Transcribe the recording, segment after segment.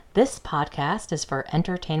This podcast is for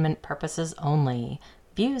entertainment purposes only.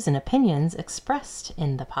 Views and opinions expressed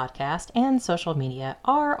in the podcast and social media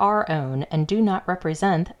are our own and do not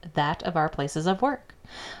represent that of our places of work.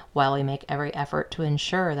 While we make every effort to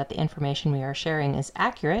ensure that the information we are sharing is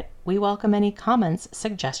accurate, we welcome any comments,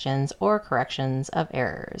 suggestions, or corrections of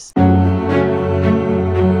errors.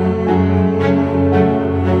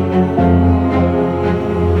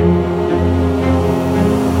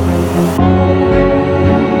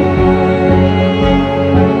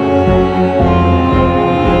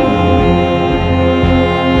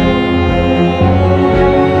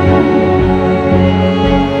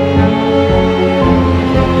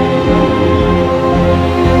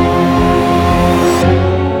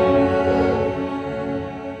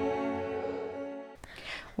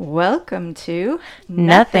 Welcome to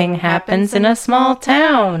Nothing Happens in a Small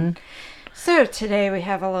Town. So today we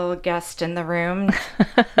have a little guest in the room.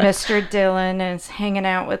 Mr. Dylan is hanging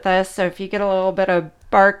out with us. So if you get a little bit of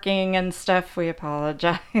barking and stuff, we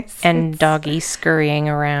apologize. And doggy scurrying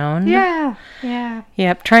around. Yeah.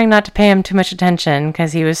 Yep, trying not to pay him too much attention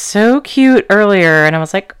because he was so cute earlier. And I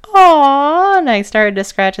was like, "Aw," and I started to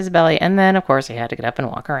scratch his belly. And then, of course, he had to get up and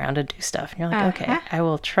walk around and do stuff. And you're like, okay, I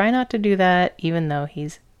will try not to do that, even though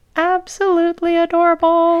he's absolutely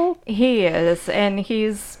adorable. He is. And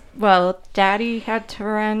Daddy had to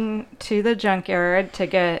run to the junkyard to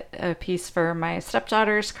get a piece for my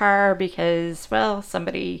stepdaughter's car because,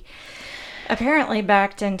 somebody apparently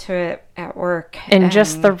backed into it at work. In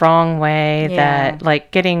just the wrong way that,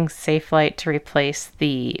 like, getting Safelite to replace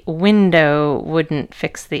the window wouldn't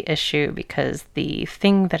fix the issue because the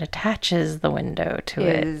thing that attaches the window to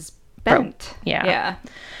it is bent. Yeah.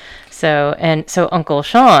 So Uncle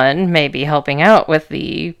Sean may be helping out with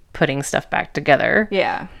the putting stuff back together.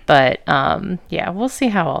 Yeah. But, we'll see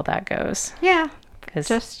how all that goes. Yeah.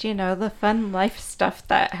 Just, the fun life stuff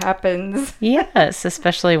that happens. Yes,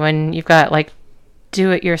 especially when you've got, like,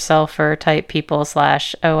 do-it-yourselfer type people / I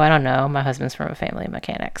don't know, my husband's from a family of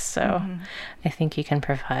mechanics, so I think you can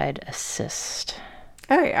provide assist.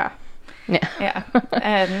 Oh, yeah. Yeah.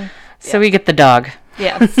 And so we get the dog.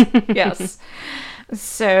 Yes.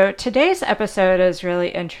 So today's episode is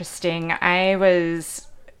really interesting. I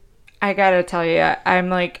gotta tell you, I'm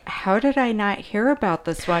like, how did I not hear about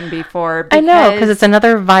this one before? I know, because it's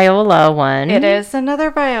another Viola one. It is another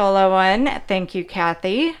Viola one. Thank you,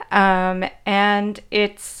 Kathy. And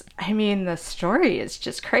the story is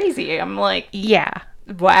just crazy. I'm like, yeah.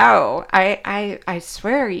 Wow. I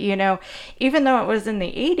swear, even though it was in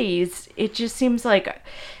the 80s, it just seems like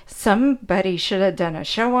somebody should have done a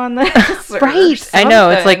show on this. Right. I know.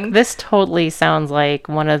 It's like, this totally sounds like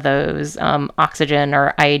one of those Oxygen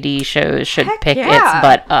or ID shows should pick its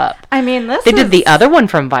butt up. They did the other one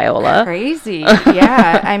from Viola. Crazy.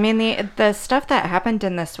 Yeah. The stuff that happened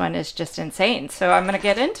in this one is just insane. So I'm going to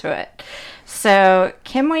get into it. So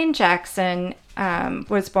Kim Wayne Jackson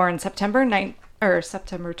was born September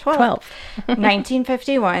 12th,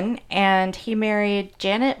 1951, and he married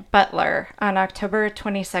Janet Butler on October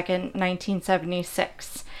 22nd,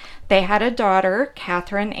 1976. They had a daughter,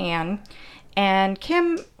 Catherine Ann, and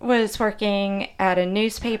Kim was working at a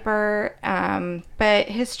newspaper, but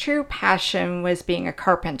his true passion was being a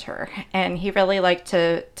carpenter, and he really liked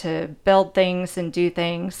to build things and do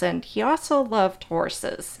things, and he also loved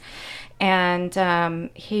horses. And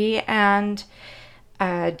he and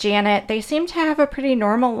Janet, they seemed to have a pretty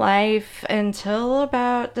normal life until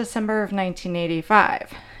about December of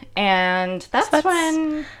 1985. And that's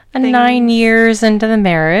when 9 years into the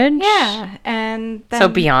marriage. Yeah. And then, so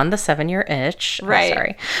beyond the 7-year itch. Right. Oh,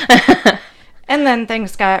 sorry. And then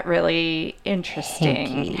things got really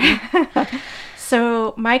interesting.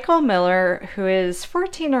 So Michael Miller, who is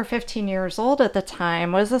 14 or 15 years old at the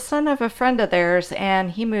time, was the son of a friend of theirs, and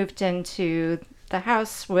he moved into the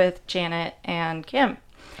house with Janet and Kim.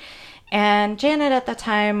 And Janet at the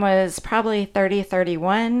time was probably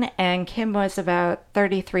 31, and Kim was about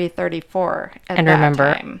 34 at and that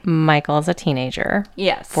remember, time. Michael's a teenager.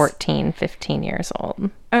 Yes. 14, 15 years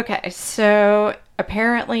old. Okay, so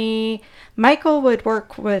apparently Michael would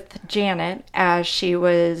work with Janet as she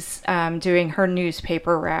was doing her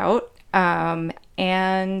newspaper route. I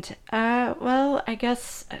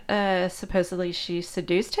guess supposedly she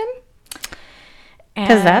seduced him.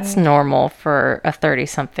 Because that's normal for a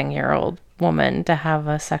 30-something-year-old woman to have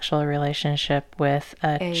a sexual relationship with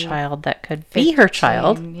a child that could 15, be her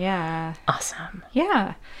child. Yeah. Awesome.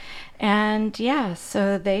 Yeah. And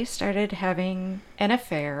so they started having an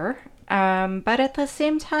affair. But at the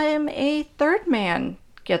same time, a third man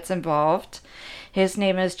gets involved. His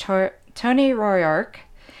name is Tony Roark.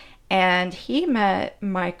 And he met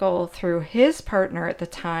Michael through his partner at the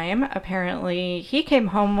time. Apparently, he came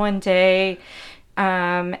home one day,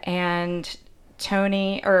 and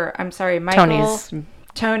Tony's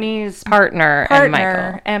partner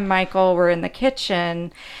and Michael were in the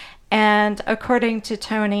kitchen. And according to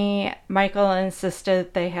Tony, Michael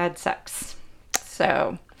insisted they had sex.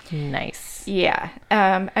 So nice. Yeah.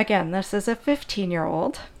 Again, this is a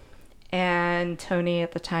 15-year-old. And Tony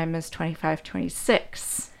at the time is 25,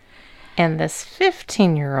 26. And this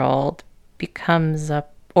 15-year-old becomes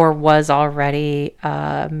or was already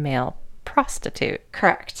a male prostitute.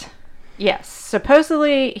 Correct. Yes.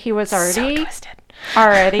 Supposedly he was already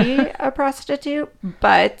a prostitute,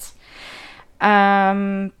 but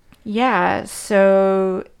yeah,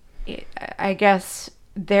 so I guess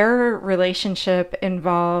their relationship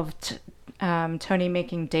involved Tony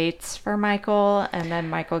making dates for Michael, and then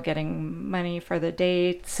Michael getting money for the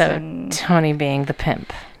dates. So Tony being the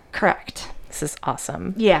pimp. Correct. This is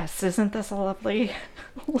awesome. Yes, isn't this a lovely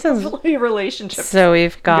relationship? So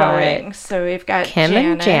we've got Kim Janet.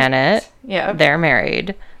 and Janet. Yeah, they're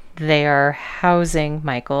married. They are housing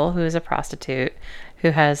Michael, who is a prostitute, who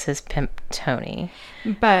has his pimp Tony.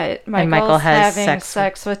 But Michael's having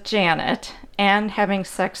sex with Janet and having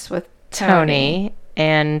sex with Tony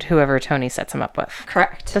and whoever Tony sets him up with.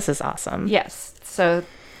 Correct. This is awesome. Yes. So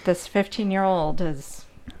this 15-year-old is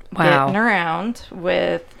getting around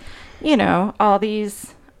with, all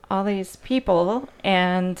these people.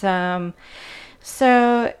 And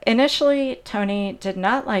so initially Tony did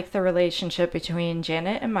not like the relationship between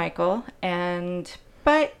Janet and Michael,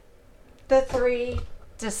 but the three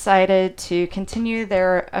decided to continue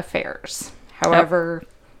their affairs. However,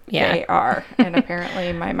 they are. And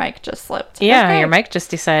apparently my mic just slipped. Yeah, okay. Your mic just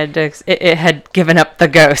decided it had given up the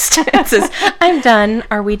ghost. It says, I'm done.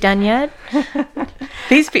 Are we done yet?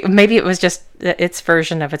 These people, maybe it was just its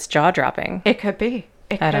version of its jaw dropping. It could be.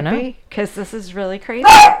 I don't know. Because this is really crazy.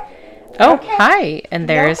 Oh, okay. Hi. And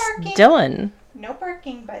there's Dylan. No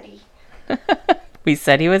barking, buddy. We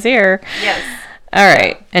said he was here. Yes. All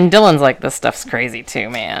right. And Dylan's like, this stuff's crazy too,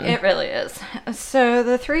 man. It really is. So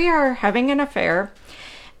the three are having an affair.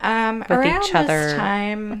 Around each other. This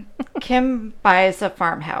time, Kim buys a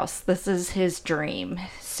farmhouse. This is his dream.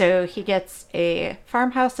 So he gets a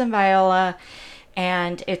farmhouse in Viola,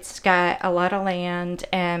 and it's got a lot of land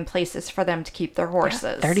and places for them to keep their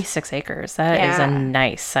horses. 36 acres. That is a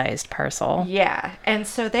nice sized parcel. Yeah. And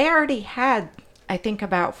so they already had, I think,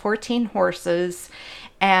 about 14 horses,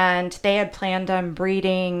 and they had planned on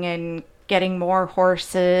breeding and getting more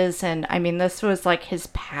horses. And I mean, this was like his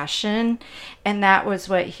passion, and that was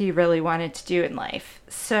what he really wanted to do in life.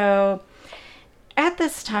 So at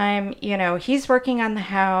this time, he's working on the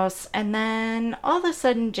house, and then all of a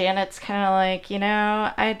sudden Janet's kind of like,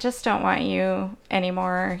 I just don't want you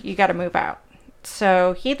anymore. You got to move out.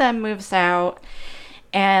 So he then moves out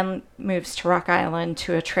and moves to Rock Island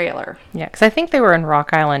to a trailer. Yeah, because I think they were in Rock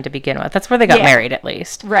Island to begin with. That's where they got married, at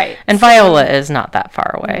least. Right. And Viola is not that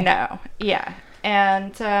far away. No. Yeah.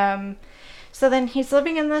 And so then he's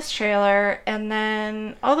living in this trailer, and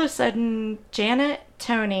then all of a sudden, Janet,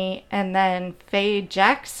 Tony, and then Faye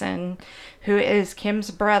Jackson, who is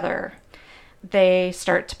Kim's brother, they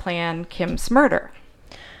start to plan Kim's murder.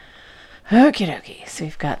 Okie dokie. So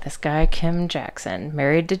we've got this guy, Kim Jackson,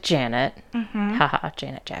 married to Janet. Mm-hmm. Haha,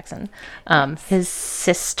 Janet Jackson. His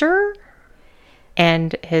sister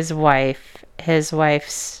and his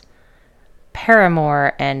wife's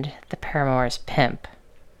paramour and the paramour's pimp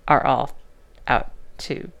are all out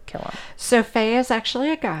to kill him. So Faye is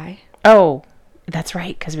actually a guy. Oh, that's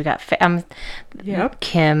right, because we got Faye. Yep.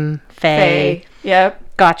 Kim, Faye.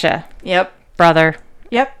 Yep. Gotcha. Yep. Brother.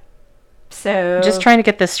 Yep. So just trying to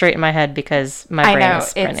get this straight in my head because my brain is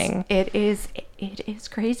spinning. It is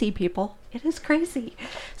crazy, people. It is crazy.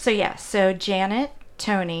 So yeah, so Janet,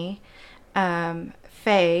 Tony,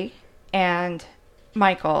 Faye, and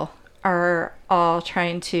Michael are all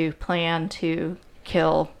trying to plan to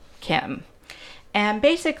kill Kim. And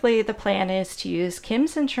basically the plan is to use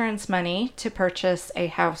Kim's insurance money to purchase a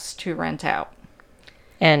house to rent out.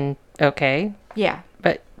 And okay. Yeah.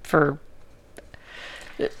 But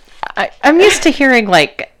I'm used to hearing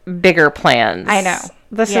like bigger plans. I know.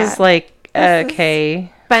 This is like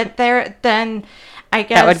okay. But then I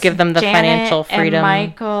guess that would give them the Janet financial freedom. And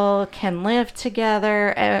Michael can live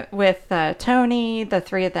together with Tony. The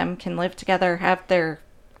three of them can live together, have their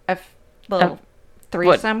little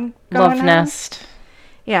threesome going love on. nest.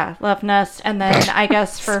 Yeah, love nest. And then I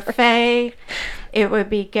guess for Faye, It would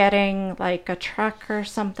be getting like a truck or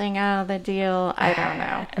something out of the deal. I don't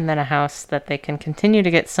know. And then a house that they can continue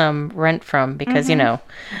to get some rent from because,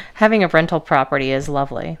 having a rental property is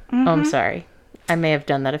lovely. Oh, I'm sorry. I may have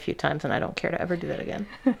done that a few times and I don't care to ever do that again.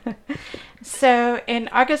 So in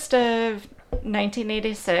August of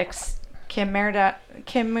 1986, Kim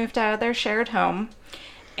moved out of their shared home.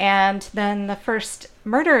 And then the first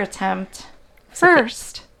murder attempt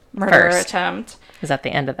is at the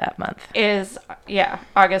end of that month. Is,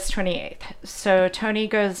 August 28th. So Tony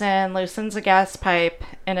goes in, loosens a gas pipe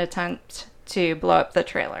in attempt to blow up the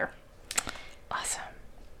trailer. Awesome.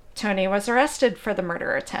 Tony was arrested for the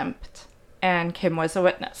murder attempt, and Kim was a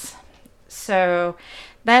witness. So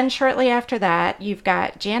then shortly after that, you've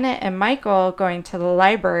got Janet and Michael going to the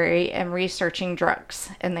library and researching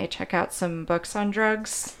drugs. And they check out some books on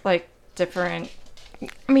drugs, like different...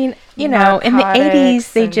 I mean, in the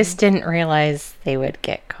 80s, they just didn't realize they would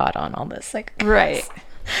get caught on all this. Like, right.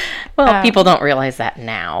 Well, people don't realize that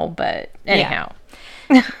now, but anyhow.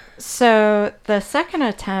 Yeah. So the second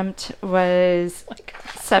attempt was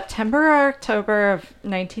September or October of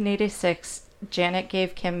 1986. Janet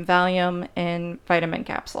gave Kim Valium in vitamin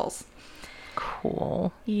capsules.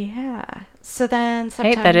 Cool. Yeah. So then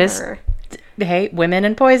September... Hey, that is... Hey, women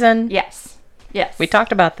and poison. Yes. We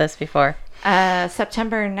talked about this before.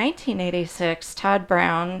 September 1986, Todd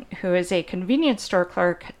Brown, who is a convenience store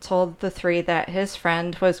clerk, told the three that his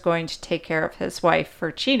friend was going to take care of his wife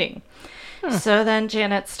for cheating. So then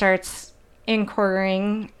Janet starts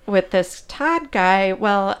inquiring with this Todd guy,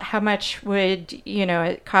 well, how much would,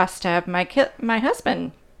 it cost to have my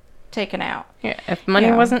husband taken out? Yeah, if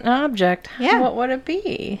money wasn't an object, what would it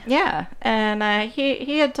be? Yeah, and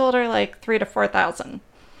he had told her like $3,000 to $4,000.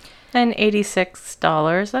 And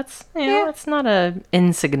 $86, that's not a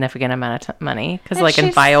insignificant amount of money. Because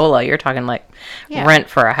in Viola, you're talking rent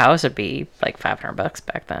for a house would be like $500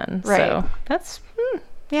 back then. Right. So that's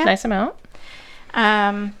a nice amount.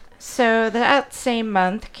 So that same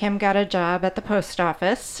month, Kim got a job at the post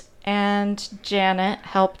office, and Janet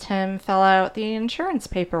helped him fill out the insurance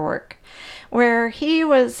paperwork, where he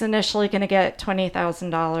was initially going to get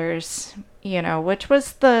 $20,000, which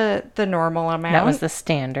was the normal amount. That was the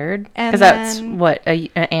standard. Because that's what,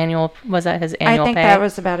 annual, was that his annual pay? I think that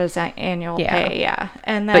was about his annual pay, yeah.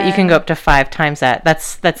 And then, but you can go up to 5 times that.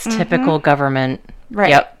 That's typical government. Right.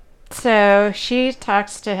 Yep. So she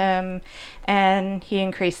talks to him, and he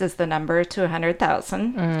increases the number to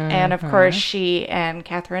 100,000. And of course, she and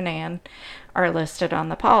Catherine Ann are listed on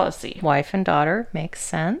the policy. Wife and daughter, makes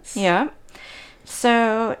sense. Yeah.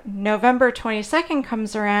 So November 22nd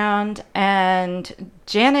comes around, and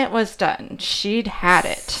Janet was done. She'd had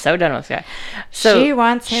it. So done with this guy. So she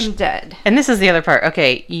wants him dead. And this is the other part.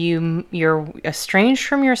 Okay, you're estranged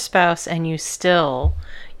from your spouse, and you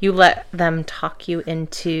let them talk you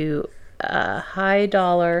into a high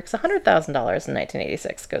dollar, because $100,000 in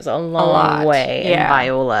 1986 goes a long way in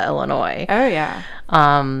Viola, Illinois. Oh, yeah.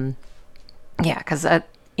 Yeah, because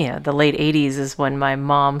the late 80s is when my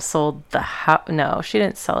mom sold the house. No, she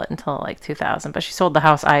didn't sell it until like 2000, but she sold the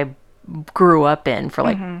house I grew up in for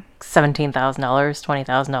like $17,000,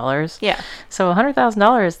 $20,000. Yeah. So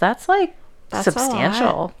 $100,000, that's That's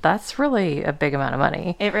substantial. That's really a big amount of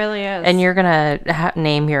money. It really is. And you're going to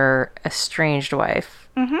name your estranged wife.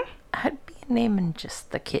 I'd be naming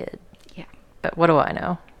just the kid. Yeah. But what do I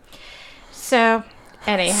know? So,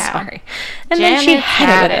 anyhow. Sorry. And Janet then she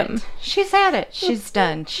had it with him. She's had it. She's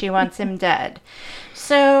done. She wants him dead.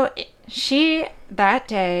 So, that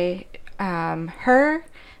day, her,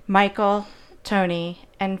 Michael, Tony,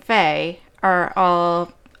 and Faye are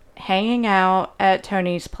all hanging out at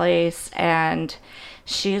Tony's place, and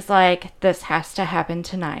she's like, this has to happen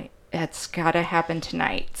tonight. It's gotta happen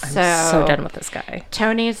tonight. I'm so done with this guy.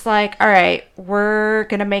 Tony's like, all right, we're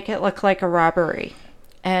gonna make it look like a robbery.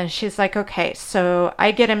 And she's like, okay, so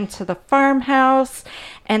I get him to the farmhouse,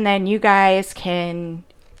 and then you guys can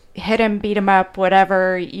hit him, beat him up,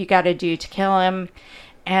 whatever you gotta do to kill him.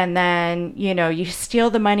 And then, you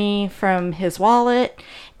steal the money from his wallet,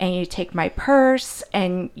 and you take my purse,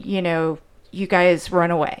 and, you guys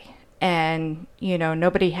run away. And,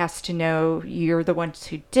 nobody has to know you're the ones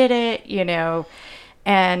who did it,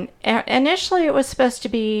 And initially it was supposed to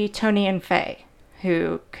be Tony and Faye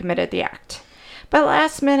who committed the act. But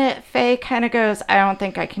last minute, Faye kind of goes, I don't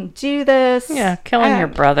think I can do this. Yeah, killing your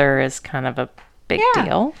brother is kind of a big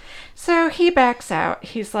deal. So he backs out.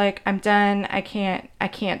 He's like, I'm done. I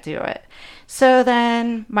can't do it. So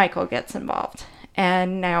then Michael gets involved.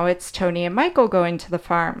 And now it's Tony and Michael going to the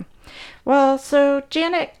farm. Well, so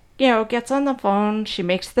Janet, gets on the phone. She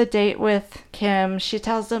makes the date with Kim. She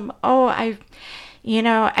tells him,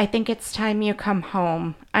 I think it's time you come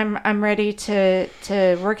home. I'm ready to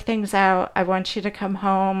work things out. I want you to come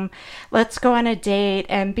home. Let's go on a date.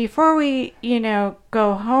 And before we,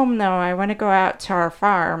 go home though, I want to go out to our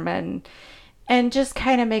farm and just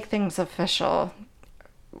kind of make things official.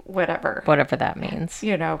 Whatever that means.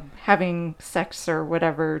 Having sex or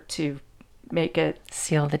whatever to make it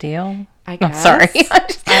seal the deal. I guess. Oh, sorry.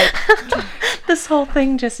 This whole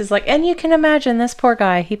thing just is like, and you can imagine this poor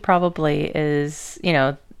guy, he probably is,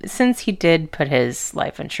 since he did put his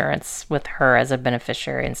life insurance with her as a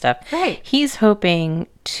beneficiary and stuff, right? He's hoping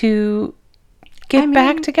to get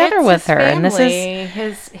back together with her. Family, and this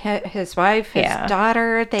is his wife, his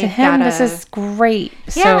daughter. To him, this is great.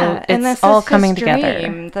 Yeah, so it's all coming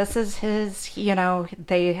together. This is his,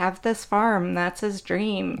 they have this farm. That's his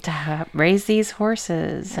dream. To raise these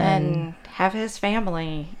horses and have his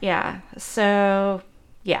family. Yeah. So,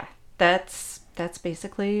 yeah, that's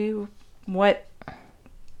basically what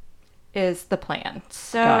is the plan.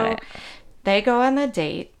 So they go on the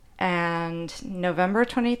date, and November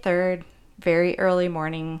 23rd, very early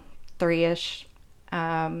morning, 3-ish,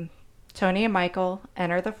 Tony and Michael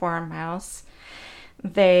enter the farmhouse.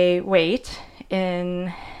 They wait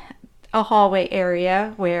in a hallway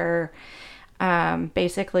area where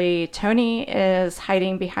basically Tony is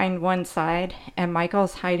hiding behind one side and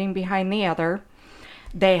Michael's hiding behind the other.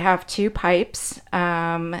 They have 2 pipes.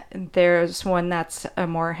 There's one that's a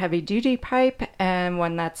more heavy-duty pipe and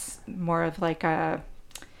one that's more of like I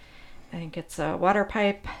think it's a water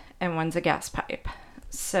pipe, and one's a gas pipe.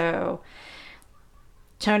 So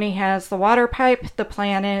Tony has the water pipe. The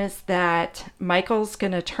plan is that Michael's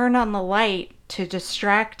going to turn on the light to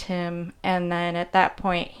distract him, and then at that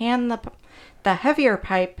point hand the heavier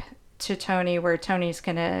pipe to Tony, where Tony's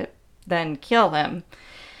going to then kill him.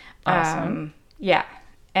 Awesome. Yeah.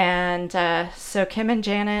 And so Kim and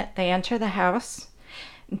Janet, they enter the house.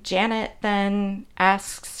 Janet then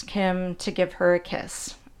asks Kim to give her a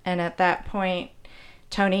kiss. And at that point,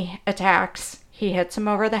 Tony attacks. He hits him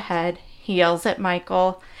over the head. He yells at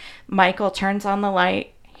Michael. Michael turns on the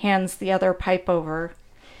light, hands the other pipe over.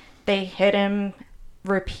 They hit him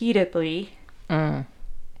repeatedly,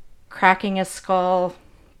 cracking his skull.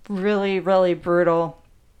 Really, really brutal.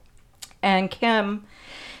 And Kim,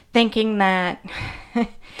 thinking that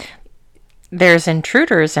there's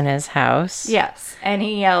intruders in his house. Yes. And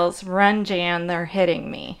he yells, "Run, Jan, they're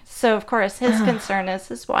hitting me." So, of course, his concern is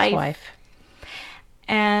his wife.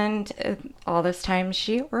 And all this time,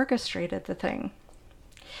 she orchestrated the thing.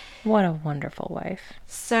 What a wonderful wife.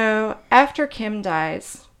 So, after Kim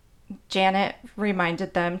dies, Janet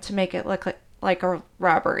reminded them to make it look like a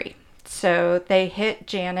robbery. So, they hit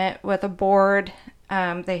Janet with a board.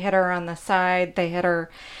 They hit her on the side. They hit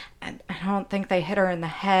her... I don't think they hit her in the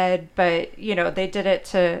head, but,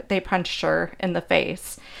 they punched her in the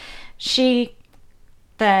face. She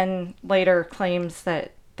then later claims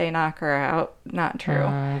that they knock her out. Not true.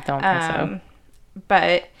 Don't think so.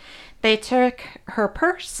 But they took her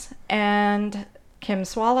purse and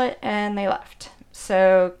Kim's wallet and they left.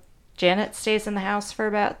 So Janet stays in the house for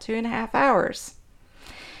about 2.5 hours.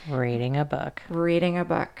 Reading a book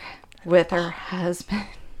with her husband.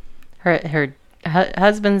 Her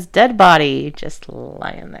husband's dead body just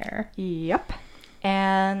lying there. Yep.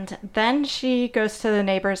 And then she goes to the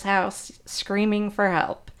neighbor's house screaming for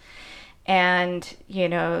help. And,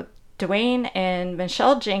 Dwayne and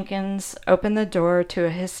Michelle Jenkins open the door to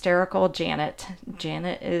a hysterical Janet.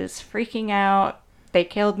 Janet is freaking out. "They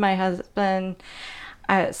killed my husband.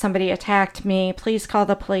 Somebody attacked me. Please call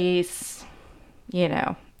the police."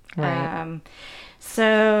 Right.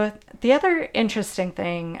 So the other interesting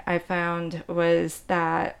thing I found was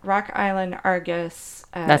that Rock Island Argus...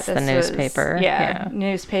 That's the newspaper.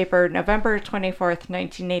 Newspaper, November 24th,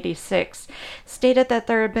 1986, stated that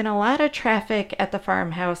there had been a lot of traffic at the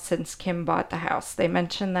farmhouse since Kim bought the house. They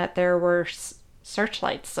mentioned that there were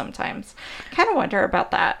searchlights sometimes. Kind of wonder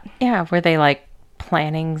about that. Yeah, were they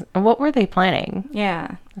planning? What were they planning?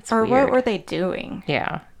 Yeah. That's or weird. What were they doing?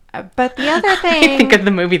 Yeah. But the other thing... I think of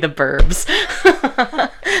the movie The Burbs.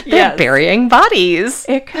 They're burying bodies.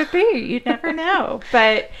 It could be. You never know.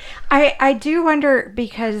 But I do wonder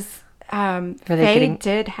because they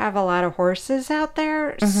did have a lot of horses out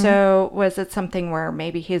there. Mm-hmm. So was it something where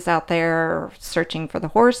maybe he's out there searching for the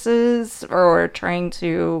horses or trying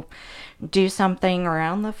to do something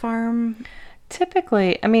around the farm?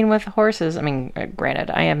 Typically, with horses, granted,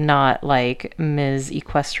 I am not like Ms.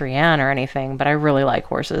 Equestrian or anything, but I really like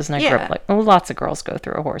horses. And I grew up lots of girls go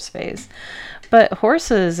through a horse phase. But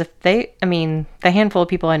horses, if the handful of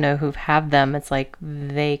people I know who have them, it's like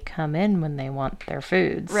they come in when they want their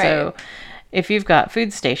food. Right. So if you've got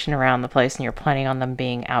food station around the place and you're planning on them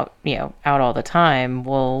being out, out all the time,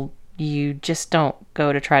 well, you just don't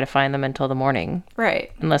go to try to find them until the morning.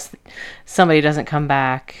 Right. Unless somebody doesn't come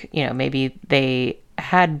back, maybe they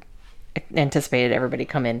had anticipated everybody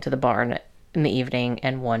come into the barn in the evening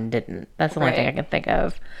and one didn't. That's the only thing I can think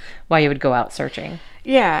of why you would go out searching.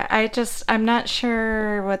 Yeah, I'm not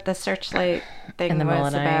sure what the searchlight thing In the middle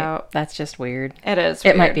was of the night. about. That's just weird. It is It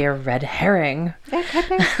weird. might be a red herring. It could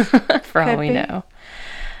be. For all Could we be. know.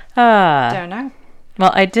 Don't know.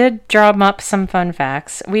 Well, I did drum up some fun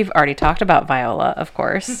facts. We've already talked about Viola, of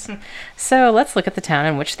course. So let's look at the town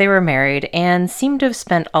in which they were married and seem to have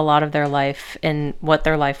spent a lot of their life in what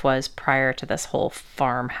their life was prior to this whole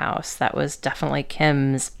farmhouse. That was definitely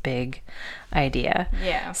Kim's big idea.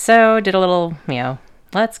 Yeah. So did a little,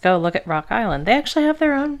 let's go look at Rock Island. They actually have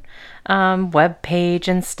their own web page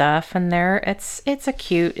and stuff, and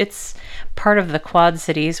it's part of the Quad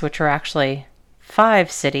Cities, which are actually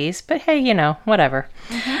 5 cities, but hey, whatever.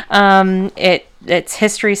 Its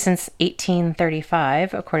history since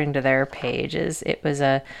 1835, according to their pages, it was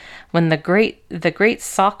when the great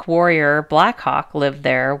Sauk warrior Black Hawk lived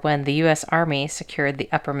there when the U.S. Army secured the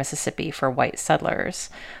upper Mississippi for white settlers.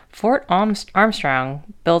 Fort Armstrong,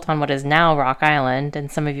 built on what is now Rock Island,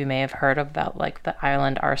 and some of you may have heard about like the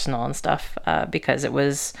island arsenal and stuff because it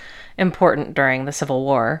was important during the Civil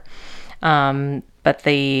War. But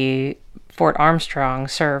the Fort Armstrong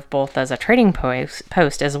served both as a trading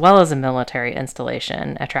post as well as a military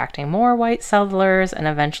installation, attracting more white settlers and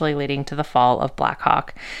eventually leading to the fall of Black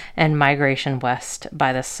Hawk and migration west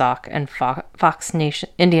by the Sauk and Fox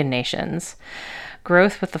Indian nations.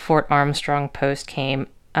 Growth with the Fort Armstrong post came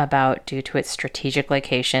about due to its strategic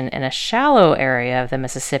location in a shallow area of the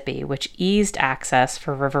Mississippi, which eased access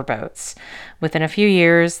for riverboats. Within a few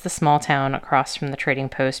years, the small town across from the trading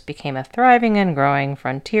post became a thriving and growing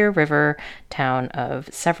frontier river town of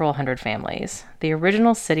several hundred families. The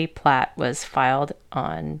original city plat was filed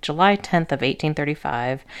on July 10th of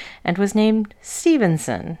 1835 and was named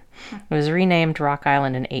Stevenson. It was renamed Rock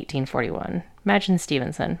Island in 1841. Imagine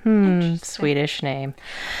Stevenson. Swedish name.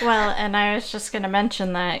 Well, and I was just going to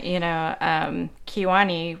mention that,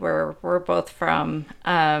 Kiwani, where we're both from,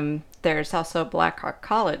 there's also Black Hawk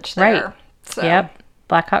College there. Right. So. Yep.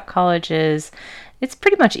 Black Hawk College it's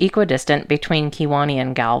pretty much equidistant between Kiwani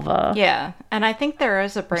and Galva. Yeah. And I think there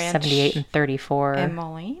is a branch. 78 and 34. In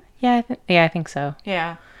Moline? Yeah, I think so.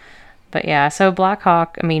 Yeah. But yeah, so Black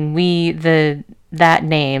Hawk, I mean, that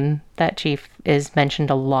name, that chief, is mentioned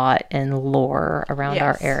a lot in lore around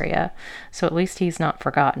our area. So at least he's not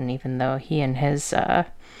forgotten, even though he and his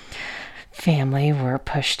family were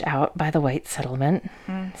pushed out by the white settlement.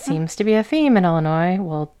 Mm-hmm. Seems to be a theme in Illinois.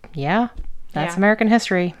 Well, yeah, that's American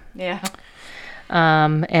history. Yeah.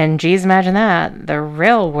 And geez, imagine that. The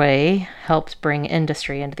railway helped bring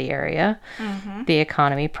industry into the area. Mm-hmm. The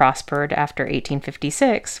economy prospered after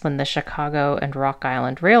 1856 when the Chicago and Rock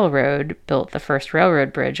Island Railroad built the first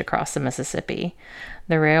railroad bridge across the Mississippi.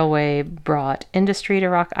 The railway brought industry to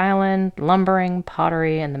Rock Island, lumbering,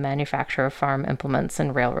 pottery, and the manufacture of farm implements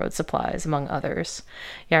and railroad supplies, among others.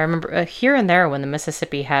 Yeah, I remember here and there when the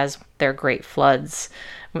Mississippi has their great floods,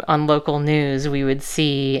 on local news, we would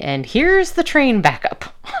see, and here's the train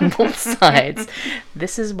backup on both sides.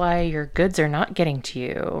 This is why your goods are not getting to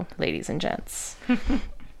you, ladies and gents.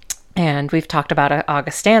 And we've talked about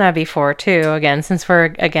Augustana before, too, again, since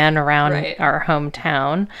we're, around our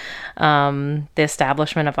hometown. The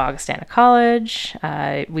establishment of Augustana College,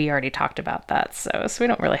 we already talked about that, so we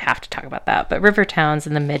don't really have to talk about that. But river towns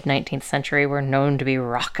in the mid-19th century were known to be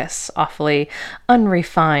raucous, awfully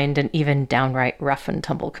unrefined, and even downright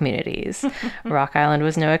rough-and-tumble communities. Rock Island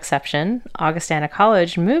was no exception. Augustana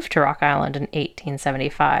College moved to Rock Island in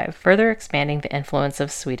 1875, further expanding the influence of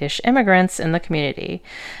Swedish immigrants in the community.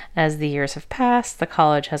 As the years have passed, the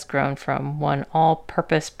college has grown from one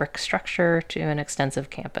all-purpose brick structure to an extensive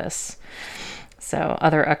campus. So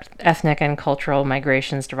other ethnic and cultural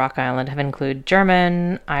migrations to Rock Island have included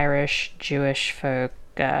German, Irish, Jewish folk,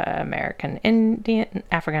 American Indian,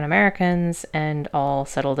 African Americans, and all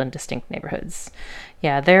settled in distinct neighborhoods.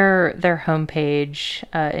 Yeah, their homepage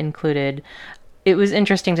included. It was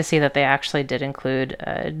interesting to see that they actually did include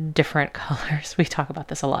different colors. We talk about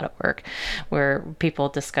this a lot at work, where people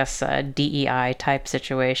discuss a DEI type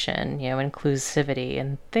situation, inclusivity,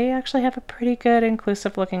 and they actually have a pretty good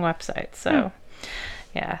inclusive looking website. So,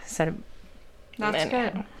 yeah, that's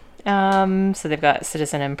good. So they've got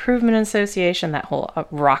Citizen Improvement Association, that whole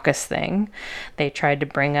raucous thing. They tried to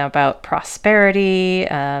bring about prosperity.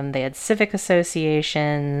 They had civic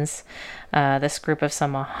associations. This group of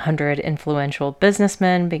some 100 influential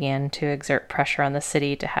businessmen began to exert pressure on the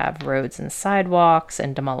city to have roads and sidewalks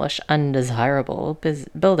and demolish undesirable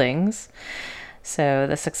buildings. So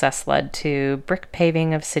the success led to brick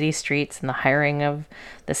paving of city streets and the hiring of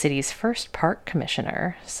the city's first park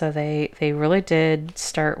commissioner. So they really did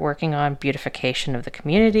start working on beautification of the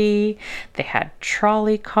community. They had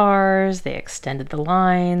trolley cars. They extended the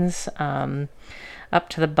lines up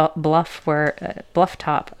to the bluff where Bluff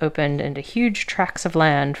Top opened into huge tracts of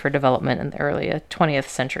land for development in the early 20th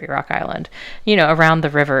century Rock Island. You know, around the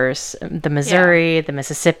rivers, the Missouri, the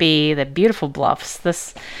Mississippi, the beautiful bluffs.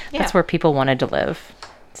 That's where people wanted to live.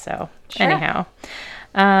 So anyhow,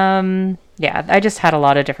 I just had a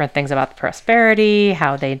lot of different things about the prosperity,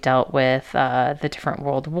 how they dealt with the different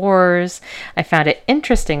world wars. I found it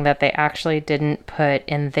interesting that they actually didn't put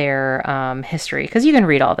in their history, because you can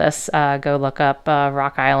read all this. Go look up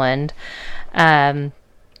Rock Island.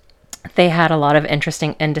 They had a lot of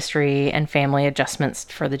interesting industry and family adjustments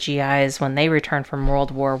for the GIs when they returned from World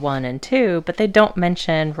War I and II, but they don't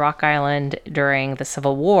mention Rock Island during the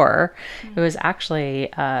Civil War. It was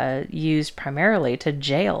actually used primarily to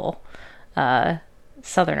jail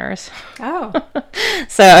Southerners. Oh.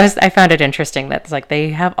 So I found it interesting that it's like they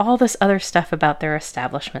have all this other stuff about their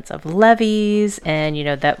establishments of levees, and you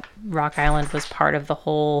know that Rock Island was part of the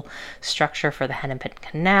whole structure for the Hennepin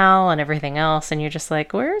Canal and everything else, and you're just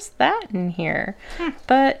like, where's that in here?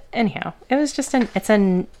 But anyhow, it was just it's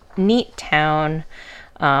a neat town.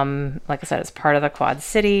 Like I said, it's part of the Quad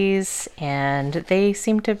Cities, and they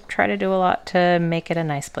seem to try to do a lot to make it a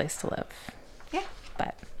nice place to live. Yeah.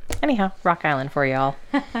 But anyhow, Rock Island for y'all.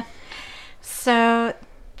 So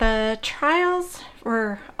the trials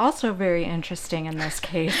were also very interesting in this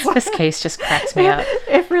case. This case just cracks me up.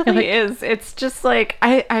 It really is. It's just like,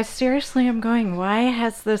 I seriously am going, why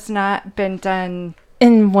has this not been done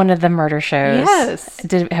in one of the murder shows? Yes.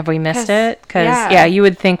 Have we missed it? Because you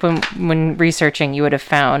would think when researching, you would have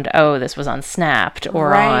found, this was on Snapped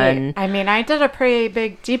or on. I mean, I did a pretty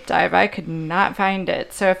big deep dive. I could not find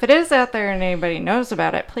it. So if it is out there and anybody knows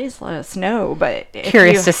about it, please let us know. But if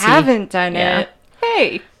you haven't done it,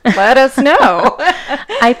 hey, let us know.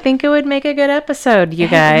 I think it would make a good episode, you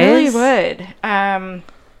guys. It really would.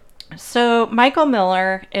 So Michael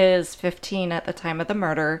Miller is 15 at the time of the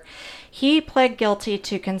murder. He pled guilty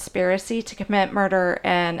to conspiracy to commit murder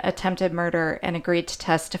and attempted murder and agreed to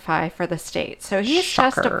testify for the state. So he's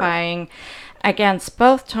testifying against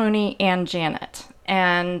both Tony and Janet.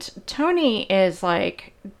 And Tony is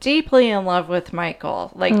like deeply in love with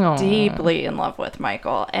Michael, deeply in love with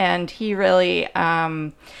Michael. And he really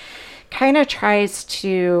kind of tries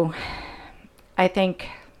to, I think,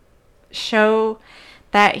 show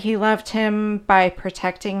that he loved him by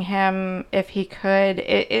protecting him if he could.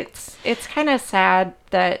 It's kind of sad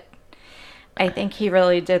that I think he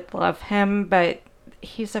really did love him, but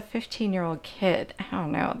he's a 15-year-old kid. I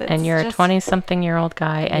don't know. And you're a 20-something-year-old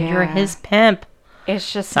guy, and you're his pimp.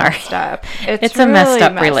 It's just messed up. It's really a messed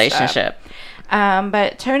up relationship.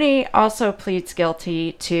 But Tony also pleads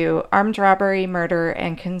guilty to armed robbery, murder,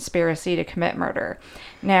 and conspiracy to commit murder.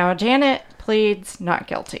 Now, Janet pleads not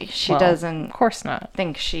guilty. She doesn't, of course not,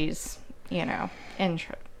 think she's,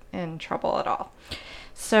 in trouble at all.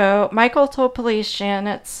 So Michael told police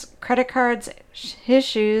Janet's credit cards, his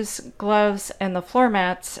shoes, gloves, and the floor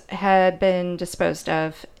mats had been disposed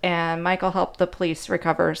of, and Michael helped the police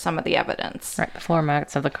recover some of the evidence. Right, the floor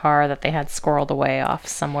mats of the car that they had squirreled away off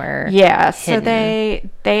somewhere. Yeah, hidden. So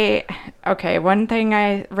they one thing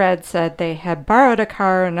I read said they had borrowed a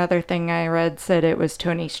car, another thing I read said it was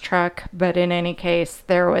Tony's truck, but in any case,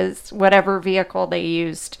 there was whatever vehicle they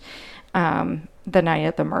used the night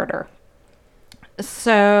of the murder.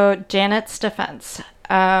 So Janet's defense.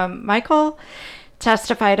 Michael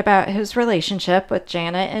testified about his relationship with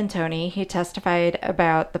Janet and Tony. He testified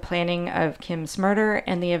about the planning of Kim's murder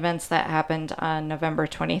and the events that happened on November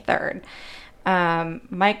 23rd.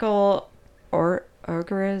 Michael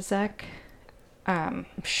Ogrzek.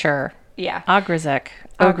 Sure. Yeah. Ogrzek,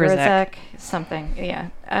 something. Yeah.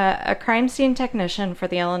 A crime scene technician for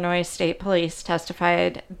the Illinois State Police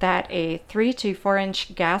testified that a 3 to 4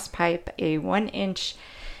 inch gas pipe, a 1 inch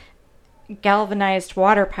galvanized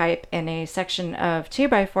water pipe, and a section of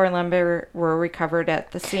 2x4 lumber were recovered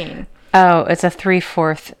at the scene. Oh, it's a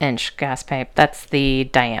 3/4 inch gas pipe. That's the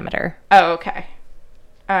diameter. Oh, okay.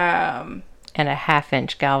 And a 1/2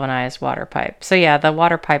 inch galvanized water pipe. So yeah, the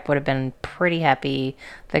water pipe would have been pretty heavy.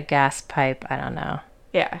 The gas pipe, I don't know.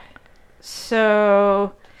 Yeah.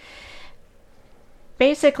 So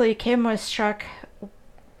basically, Kim was struck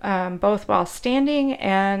both while standing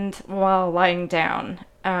and while lying down.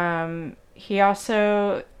 He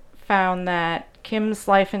also found that Kim's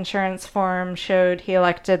life insurance form showed he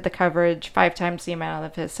elected the coverage 5 times the amount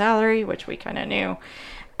of his salary, which we kind of knew.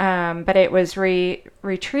 But it was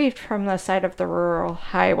retrieved from the side of the rural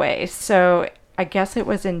highway. So I guess it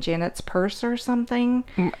was in Janet's purse or something.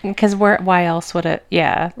 Because why else would it?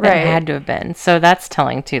 Yeah, right. It had to have been. So that's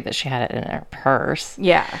telling too that she had it in her purse.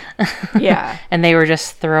 Yeah, yeah. And they were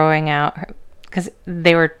just throwing out, because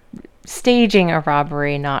they were staging a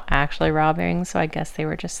robbery, not actually robbing. So I guess they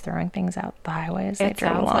were just throwing things out the highway as they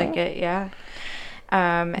drove along. It sounds like it, yeah.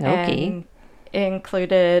 And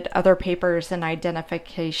included other papers and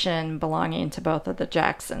identification belonging to both of the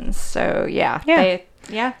Jacksons. So yeah.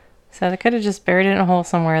 So they could have just buried it in a hole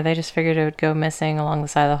somewhere. They just figured it would go missing along the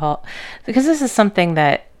side of the hall. Because this is something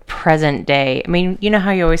that present day, I mean, you know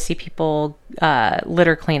how you always see people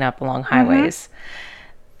litter cleanup along highways?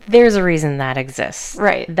 Mm-hmm. There's a reason that exists.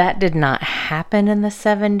 Right. That did not happen in the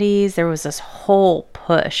 70s. There was this whole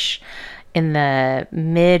push in the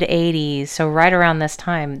mid 80s. So right around this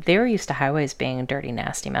time, they were used to highways being dirty,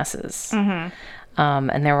 nasty messes. Mm-hmm.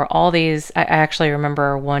 And there were all these, I actually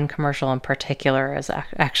remember one commercial in particular is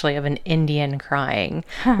actually of an Indian crying,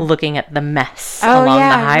 looking at the mess along the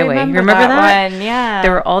highway. I remember that one? Yeah.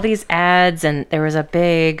 There were all these ads and there was a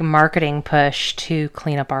big marketing push to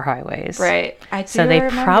clean up our highways. Right. So they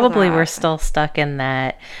probably were still stuck in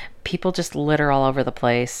that people just litter all over the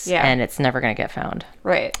place and it's never going to get found.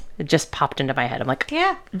 Right. It just popped into my head. I'm like,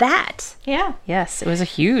 yeah, that. Yeah. Yes, it was a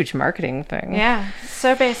huge marketing thing. Yeah.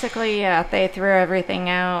 So basically, they threw everything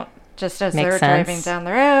out just as they were driving down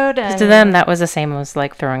the road. And to them, that was the same as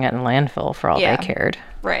like throwing it in landfill for all they cared.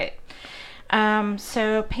 Right.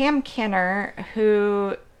 So Pam Kenner,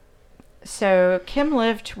 so Kim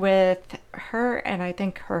lived with her and I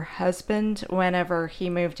think her husband whenever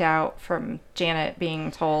he moved out from Janet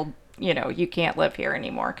being told, you can't live here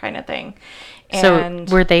anymore kind of thing. And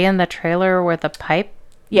so were they in the trailer with a pipe?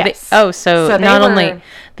 Yes. So not only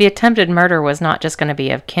the attempted murder was not just going to be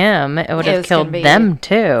of Kim, it would have killed them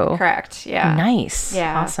too. Correct. Yeah. Nice.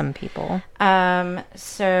 Yeah. Awesome people.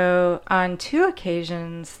 So on 2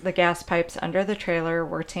 occasions, the gas pipes under the trailer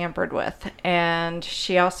were tampered with. And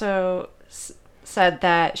she also said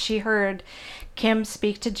that she heard Kim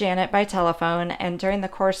speak to Janet by telephone. And during the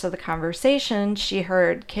course of the conversation, she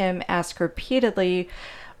heard Kim ask repeatedly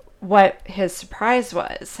what his surprise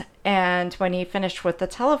was. And when he finished with the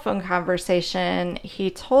telephone conversation,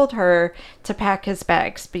 he told her to pack his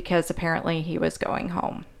bags because apparently he was going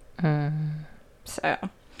home. So,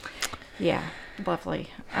 yeah, lovely.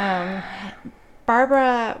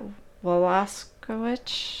 Barbara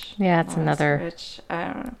Woloskowicz. Yeah, it's another. I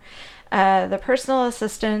don't know. The personal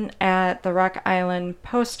assistant at the Rock Island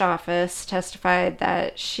post office testified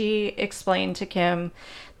that she explained to Kim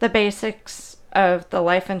the basics of the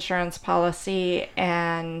life insurance policy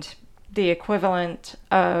and the equivalent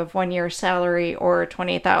of 1 year's salary or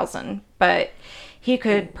 $20,000, but he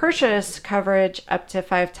could purchase coverage up to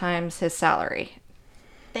 5 times his salary.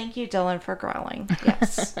 Thank you, Dylan, for growling.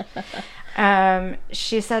 Yes.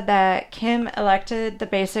 She said that Kim elected the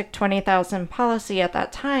basic $20,000 policy at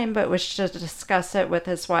that time, but wished to discuss it with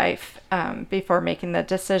his wife before making the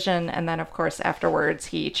decision. And then, of course, afterwards,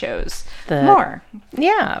 he chose more.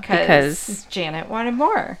 Yeah, because Janet wanted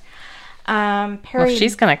more. Perry, well,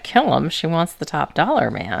 she's going to kill him. She wants the top dollar,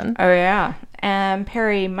 man. Oh, yeah. And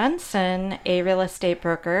Perry Munson, a real estate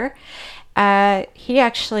broker, he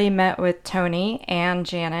actually met with Tony and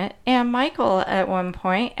Janet and Michael at one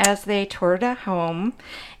point as they toured a home,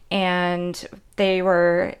 and they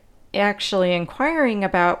were actually inquiring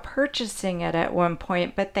about purchasing it at one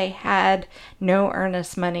point, but they had no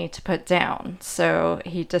earnest money to put down, so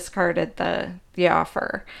he discarded the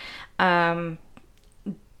offer.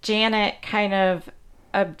 Janet kind of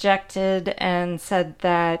objected and said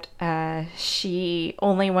that she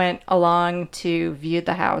only went along to view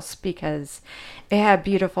the house because it had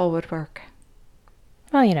beautiful woodwork.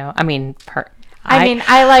 Well, I mean,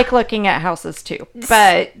 I like looking at houses too,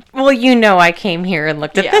 but well, I came here and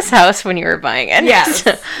looked at this house when you were buying it. Yes,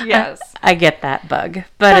 yes, I get that bug,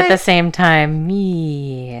 but at the same time,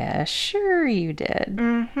 yeah, sure you did.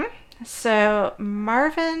 Mm-hmm. So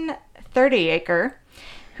Marvin 30acre,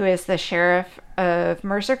 who is the sheriff of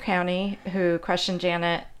Mercer County, who questioned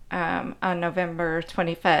Janet on November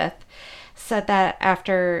 25th, said that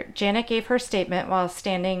after Janet gave her statement while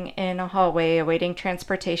standing in a hallway awaiting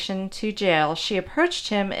transportation to jail, she approached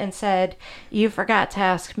him and said, "You forgot to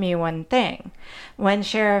ask me one thing." When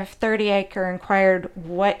Sheriff 30-Acre inquired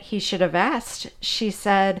what he should have asked, she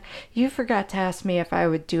said, "You forgot to ask me if I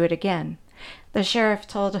would do it again." The sheriff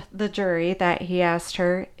told the jury that he asked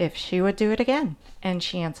her if she would do it again, and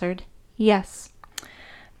she answered, "Yes."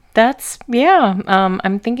 That's, yeah.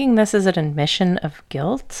 I'm thinking this is an admission of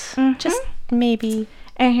guilt. Just maybe.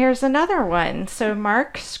 And here's another one. So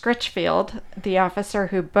Mark Scritchfield, the officer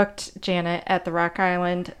who booked Janet at the Rock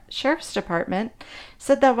Island Sheriff's Department,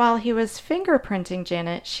 said that while he was fingerprinting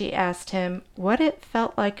Janet, she asked him what it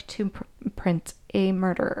felt like to print a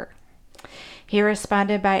murderer. He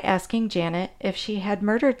responded by asking Janet if she had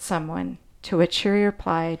murdered someone, to which she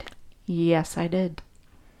replied, "Yes, I did."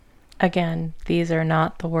 Again, these are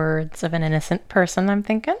not the words of an innocent person, I'm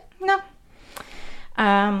thinking. No.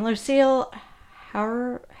 Lucille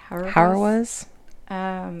Hauerwas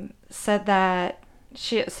said that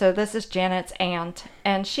so this is Janet's aunt,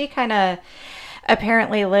 and she kind of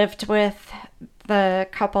apparently lived with the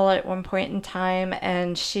couple at one point in time,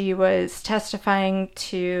 and she was testifying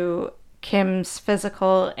to Kim's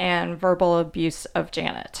physical and verbal abuse of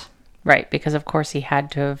Janet. Right, because of course he had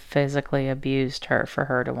to have physically abused her for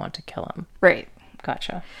her to want to kill him. Right.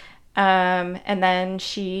 Gotcha. And then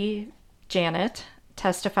Janet,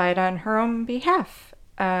 testified on her own behalf.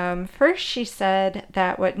 First, she said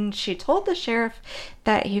that when she told the sheriff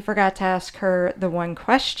that he forgot to ask her the one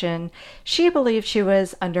question, she believed she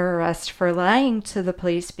was under arrest for lying to the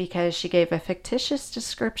police because she gave a fictitious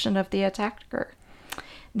description of the attacker.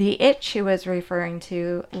 The it she was referring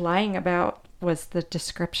to lying about was the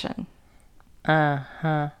description.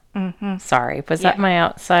 Sorry, was that my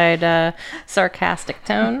outside sarcastic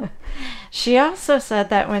tone? She also said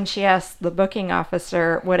that when she asked the booking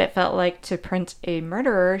officer what it felt like to print a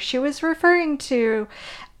murderer, she was referring to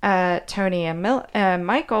Tony and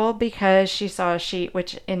Michael because she saw a sheet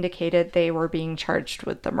which indicated they were being charged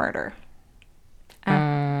with the murder.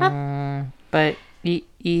 But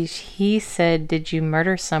he said, "Did you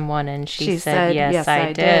murder someone?" And she said, yes,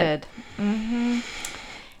 I did.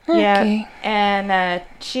 Yeah, and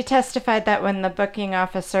she testified that when the booking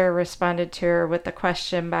officer responded to her with the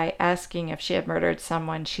question by asking if she had murdered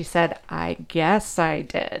someone, she said, "I guess I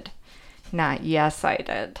did," not "yes, I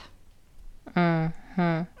did."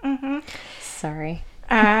 Sorry.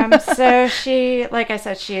 So she, like I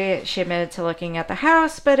said, she admitted to looking at the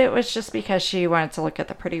house, but it was just because she wanted to look at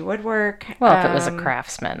the pretty woodwork. Well, if it was a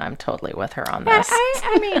craftsman, I'm totally with her on this.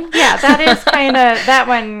 I mean, yeah, that is kind of, that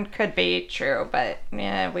one could be true, but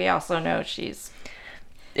yeah, we also know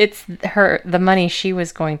it's the money she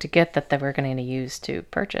was going to get that they were going to use to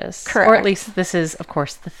purchase. Correct. Or at least this is, of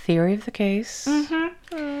course, the theory of the case.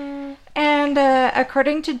 And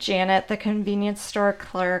according to Janet, the convenience store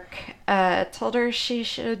clerk told her she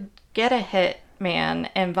should get a hitman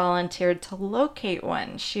and volunteered to locate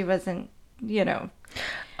one. She wasn't,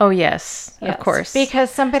 Oh, yes, of course. Because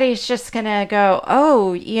somebody's just going to go,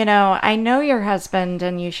 "Oh, I know your husband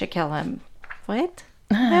and you should kill him." What?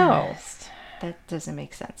 No. That doesn't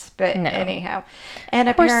make sense. But anyhow. And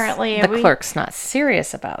apparently the clerk's not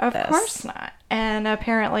serious about this. Of course not. And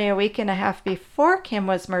apparently a week and a half before Kim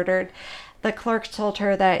was murdered, the clerk told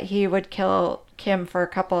her that he would kill Kim for a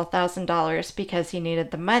couple of $1,000s because he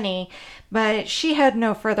needed the money, but she had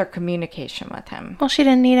no further communication with him. Well, she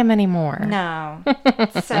didn't need him anymore. No.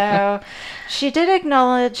 So she did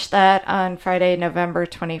acknowledge that on Friday, November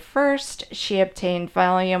 21st, she obtained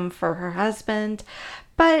Valium for her husband,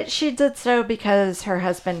 but she did so because her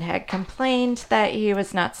husband had complained that he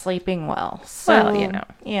was not sleeping well. So,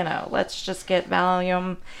 let's just get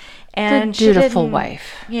Valium. And the dutiful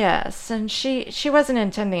wife. Yes, and she wasn't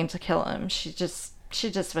intending to kill him. She just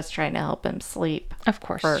was trying to help him sleep. Of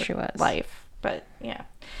course she was. Life, but yeah.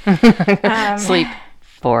 Sleep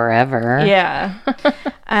forever.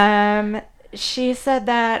 Yeah. She said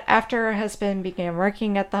that after her husband began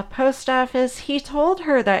working at the post office, he told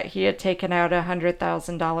her that he had taken out a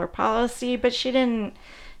 $100,000 policy, but she didn't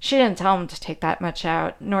tell him to take that much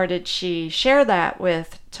out, nor did she share that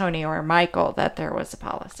with Tony or Michael that there was a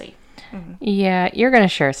policy. Yeah, you're going to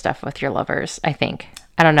share stuff with your lovers, I think.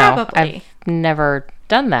 I don't know. Probably. I've never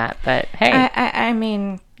done that, but hey. I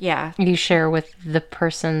mean, yeah. You share with the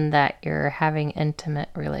person that you're having intimate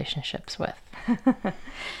relationships with.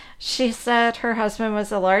 She said her husband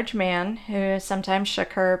was a large man who sometimes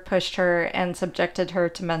shook her, pushed her, and subjected her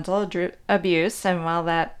to mental abuse. And while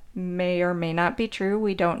that may or may not be true,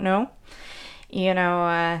 we don't know.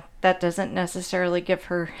 that doesn't necessarily give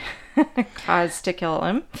her cause to kill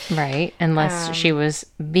him. Right. Unless she was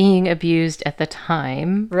being abused at the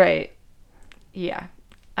time. Right. Yeah.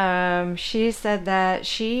 She said that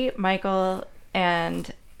she, Michael,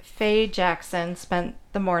 and Faye Jackson spent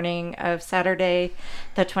the morning of Saturday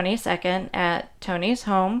the 22nd at Tony's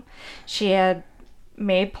home. She had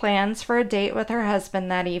made plans for a date with her husband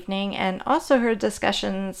that evening, and also her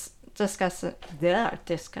discussions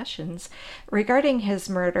regarding his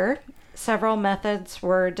murder. Several methods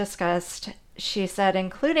were discussed, she said,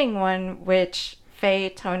 including one which Faye,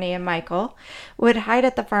 Tony, and Michael would hide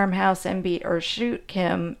at the farmhouse and beat or shoot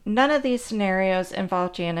Kim. None of these scenarios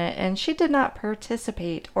involved Janet, and she did not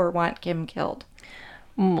participate or want Kim killed.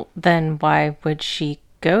 Then why would she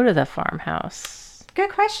go to the farmhouse?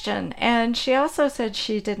 Good question. And she also said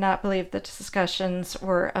she did not believe the discussions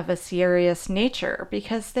were of a serious nature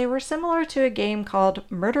because they were similar to a game called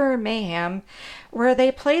Murder Mayhem, where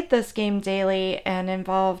they played this game daily and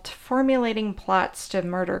involved formulating plots to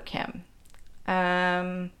murder Kim.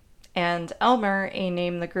 And Elmer, a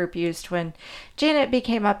name the group used when Janet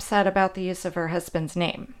became upset about the use of her husband's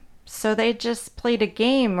name. So they just played a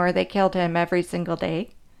game where they killed him every single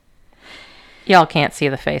day. Y'all can't see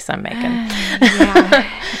the face I'm making.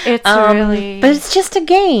 Yeah, it's really... But it's just a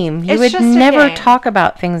game. You would never talk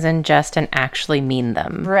about things in jest and actually mean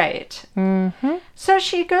them. Right. Mm-hmm. So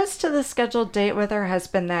she goes to the scheduled date with her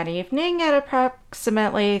husband that evening at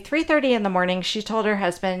approximately 3:30 in the morning. She told her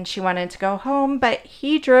husband she wanted to go home, but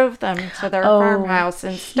he drove them to their farmhouse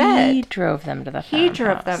instead. He drove them to the farmhouse. He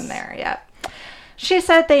drove them there, yeah. She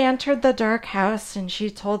said they entered the dark house, and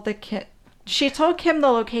she told Kim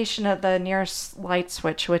the location of the nearest light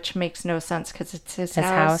switch, which makes no sense because it's his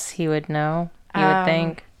house. He would know, you would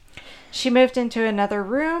think. She moved into another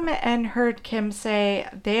room and heard Kim say,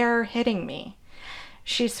 "They're hitting me."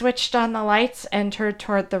 She switched on the lights, entered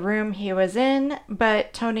toward the room he was in,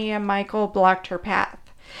 but Tony and Michael blocked her path.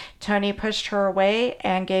 Tony pushed her away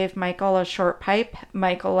and gave Michael a short pipe.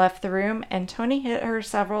 Michael left the room, and Tony hit her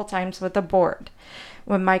several times with a board.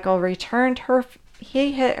 When Michael returned,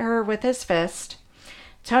 he hit her with his fist.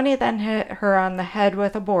 Tony then hit her on the head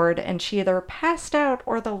with a board, and she either passed out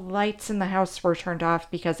or the lights in the house were turned off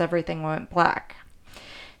because everything went black.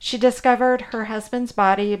 She discovered her husband's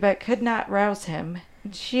body but could not rouse him.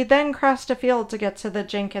 She then crossed a field to get to the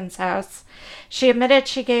Jenkins house. She admitted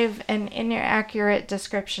she gave an inaccurate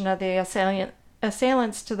description of the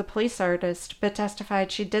assailants to the police artist, but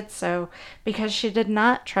testified she did so because she did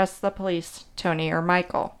not trust the police, Tony or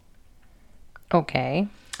Michael. Okay.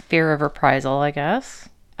 Fear of reprisal, I guess.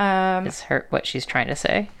 Is what she's trying to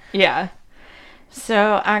say. Yeah.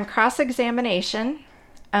 So on cross-examination,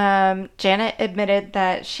 Janet admitted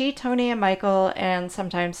that she, Tony, and Michael, and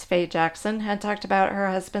sometimes Faye Jackson, had talked about her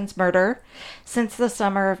husband's murder since the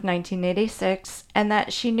summer of 1986, and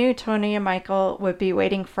that she knew Tony and Michael would be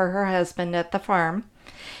waiting for her husband at the farm.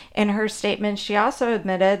 In her statement, she also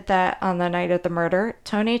admitted that on the night of the murder,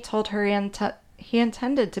 Tony told her he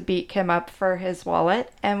intended to beat Kim up for his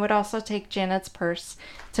wallet and would also take Janet's purse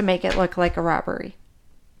to make it look like a robbery.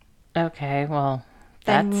 Okay, well,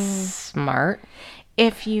 that's smart.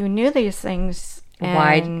 If you knew these things...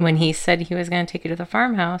 Why, when he said he was going to take you to the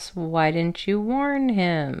farmhouse, why didn't you warn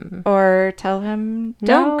him? Or tell him,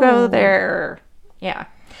 don't go there. Yeah.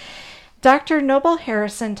 Dr. Noble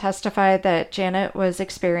Harrison testified that Janet was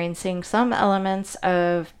experiencing some elements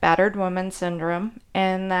of battered woman syndrome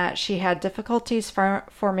and that she had difficulties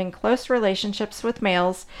forming close relationships with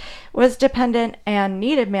males, was dependent and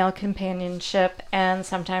needed male companionship, and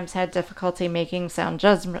sometimes had difficulty making sound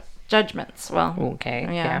judgments. Well, okay.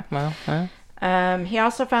 Yeah. Well, he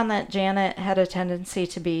also found that Janet had a tendency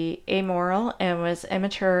to be amoral and was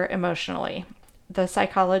immature emotionally. The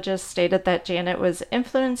psychologist stated that Janet was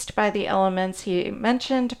influenced by the elements he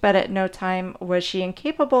mentioned, but at no time was she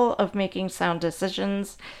incapable of making sound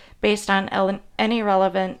decisions based on any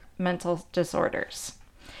relevant mental disorders.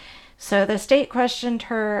 So the state questioned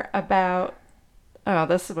her about... Oh,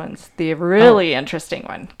 this one's the really interesting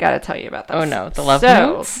one. Gotta tell you about this. Oh no, the love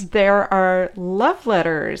notes? There are love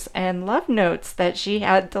letters and love notes that she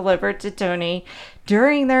had delivered to Tony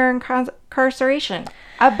during their incarceration.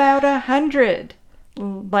 About 100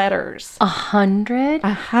 letters. 100?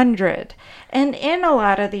 100. And in a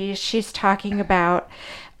lot of these, she's talking about,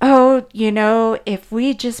 oh, if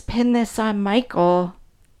we just pin this on Michael,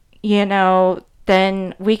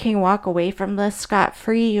 then we can walk away from this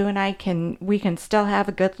scot-free. You and I we can still have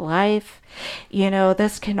a good life.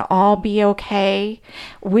 This can all be okay.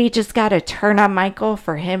 We just got to turn on Michael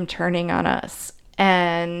for him turning on us.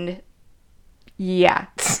 And Yeah.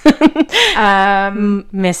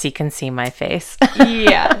 Missy can see my face.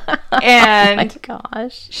 Yeah. And oh my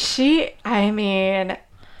gosh.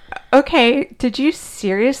 Okay, did you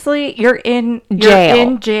seriously? You're in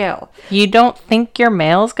jail. You don't think your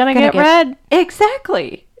mail's gonna get read?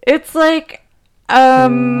 Exactly. It's like, hello?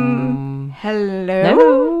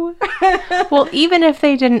 No. Well, even if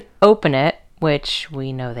they didn't open it, which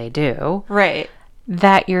we know they do. Right.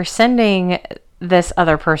 That you're sending this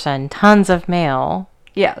other person tons of mail.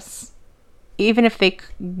 Yes. Even if they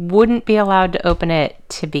wouldn't be allowed to open it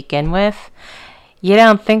to begin with, you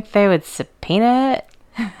don't think they would subpoena it?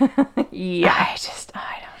 Yeah. I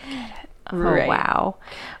don't get it. Right. Oh, wow.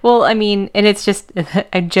 Well, I mean, and it's just,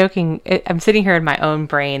 I'm joking. I'm sitting here in my own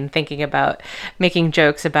brain thinking about making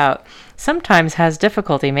jokes about sometimes has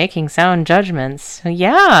difficulty making sound judgments.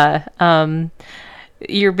 Yeah.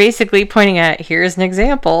 You're basically pointing at, here's an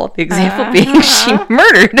example. The example being she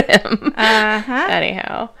murdered him.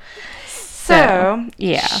 Anyhow. So,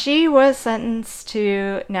 yeah. She was sentenced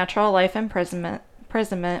to natural life imprisonment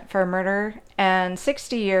for murder and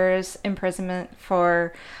 60 years imprisonment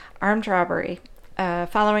for armed robbery.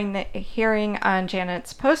 Following the hearing on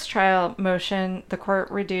Janet's post-trial motion, the court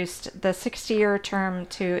reduced the 60-year term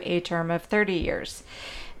to a term of 30 years.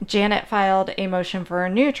 Janet filed a motion for a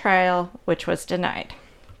new trial, which was denied.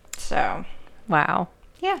 So, wow.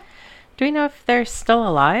 Yeah. Do we know if they're still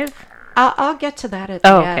alive? I'll get to that at the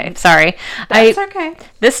end. Okay. Sorry. That's okay.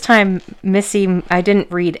 This time, Missy, I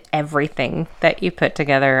didn't read everything that you put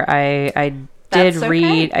together. I did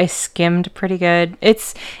read. I skimmed pretty good.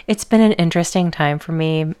 It's been an interesting time for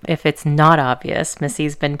me. If it's not obvious,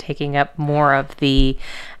 Missy's been taking up more of the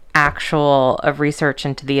actual research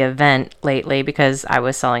into the event lately because I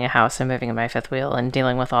was selling a house and moving in my fifth wheel and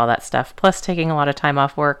dealing with all that stuff, plus taking a lot of time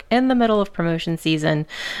off work in the middle of promotion season,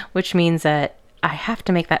 which means that I have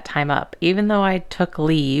to make that time up. Even though I took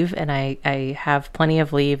leave and I have plenty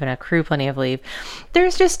of leave and accrue plenty of leave,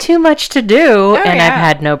 there's just too much to do and I've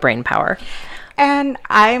had no brain power. And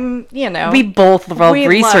I'm, we both love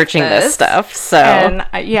researching this stuff. So, and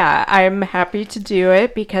I'm happy to do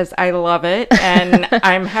it because I love it. And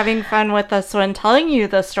I'm having fun with this one telling you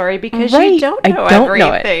the story because you don't know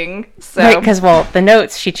everything. So. Right, because, the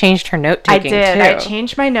notes, she changed her note taking. I did. Too. I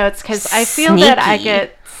changed my notes because I feel that I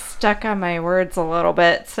get stuck on my words a little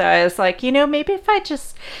bit. So I was like, maybe if I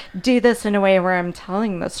just do this in a way where I'm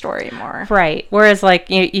telling the story more. Right. Whereas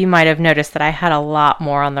you might have noticed that I had a lot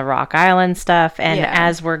more on the Rock Island stuff. And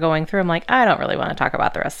as we're going through, I'm like, I don't really want to talk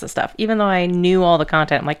about the rest of the stuff. Even though I knew all the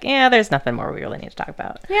content, I'm like, there's nothing more we really need to talk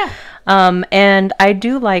about. Yeah. And I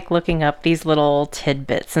do like looking up these little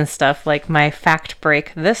tidbits and stuff. Like my fact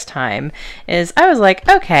break this time is I was like,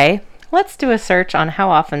 okay, let's do a search on how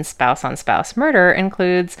often spouse-on-spouse murder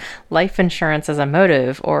includes life insurance as a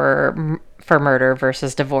motive or for murder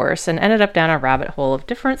versus divorce, and ended up down a rabbit hole of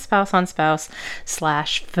different spouse-on-spouse /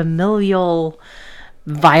 familial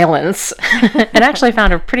violence and actually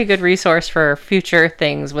found a pretty good resource for future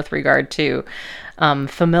things with regard to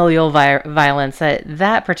familial violence.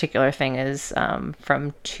 That particular thing is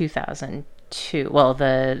from 2002. Well,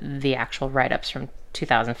 the actual write-ups from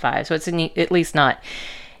 2005. So it's at least not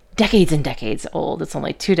decades and decades old. It's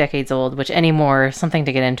only 2 decades old, which anymore, something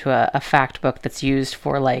to get into a fact book that's used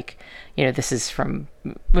for this is from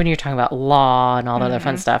when you're talking about law and all the other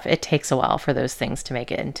fun stuff. It takes a while for those things to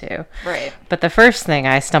make it into. Right. But the first thing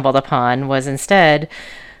I stumbled upon was instead,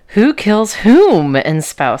 who kills whom in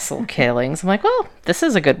spousal killings? I'm like, well, this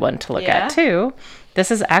is a good one to look at too. This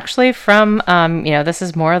is actually from, this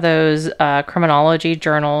is more of those criminology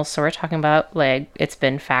journals. So we're talking about, it's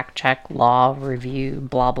been fact check, law review,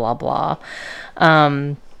 blah, blah, blah.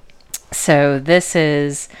 So this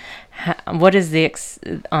is, what is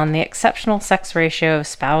on the exceptional sex ratio of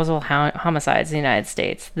spousal homicides in the United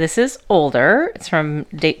States. This is older. It's from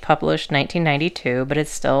date published 1992, but it's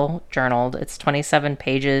still journaled. It's 27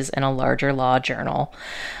 pages in a larger law journal.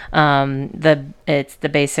 The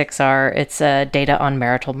basics are it's data on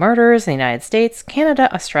marital murders in the United States,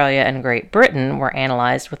 Canada, Australia, and Great Britain were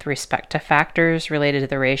analyzed with respect to factors related to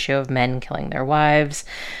the ratio of men killing their wives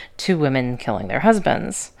to women killing their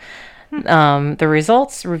husbands. The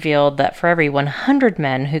results revealed that for every 100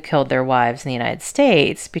 men who killed their wives in the United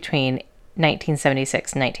States between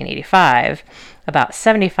 1976 and 1985, about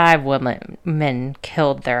 75 men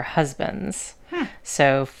killed their husbands.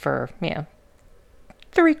 So for,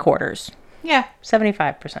 3/4. Yeah.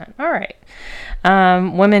 75%. All right.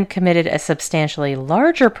 Women committed a substantially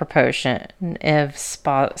larger proportion of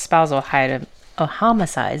spousal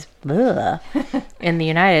homicides in the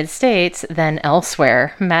United States than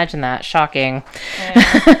elsewhere. Imagine that. Shocking.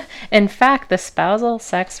 Yeah. In fact, the spousal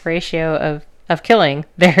sex ratio of killing,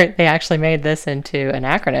 they actually made this into an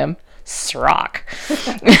acronym. SROC.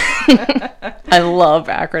 I love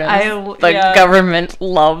acronyms. The government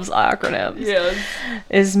loves acronyms. Yes.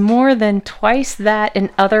 Is more than twice that in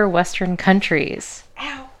other Western countries.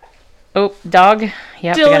 Ow. Oh, dog.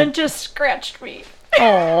 Yep, Dylan just scratched me.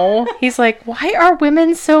 Oh, he's like, why are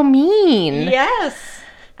women so mean? Yes.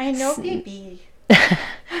 I know, baby.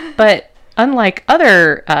 But unlike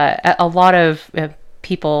other, a lot of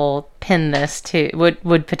people pin this to,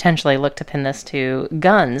 would potentially look to pin this to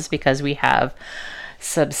guns, because we have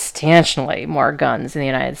substantially more guns in the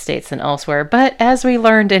United States than elsewhere. But as we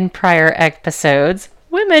learned in prior episodes,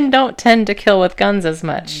 women don't tend to kill with guns as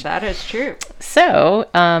much. That is true. So,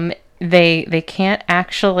 they can't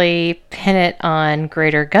actually pin it on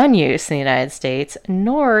greater gun use in the United States,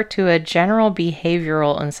 nor to a general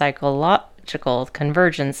behavioral and psychological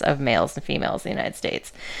convergence of males and females in the United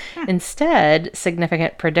States. Instead,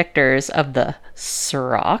 significant predictors of the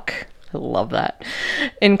SROC, I love that,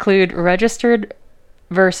 include registered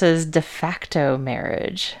versus de facto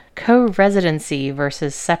marriage, co-residency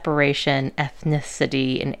versus separation,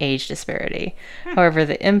 ethnicity, and age disparity. However,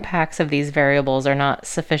 the impacts of these variables are not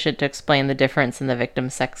sufficient to explain the difference in the victim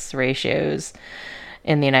sex ratios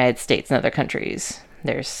in the United States and other countries.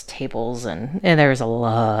 There's tables and there's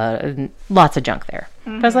lots of junk there.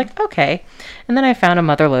 But I was like, okay. And then I found a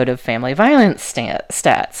motherload of family violence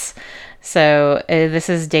stats. So this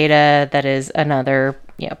is data that is another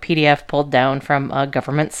PDF pulled down from a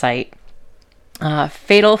government site.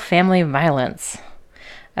 Fatal family violence.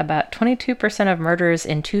 About 22% of murders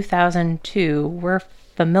in 2002 were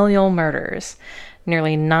familial murders.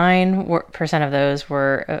 Nearly 9% of those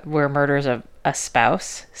were murders of a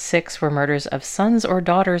spouse, 6 were murders of sons or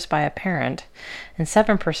daughters by a parent, and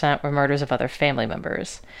 7% were murders of other family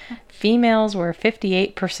members. Females were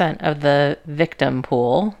 58% of the victim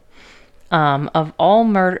pool. Of all of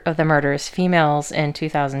the murders, murders of females in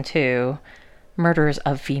 2002,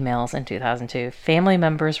 family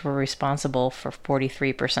members were responsible for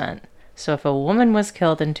 43%. So if a woman was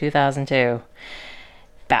killed in 2002,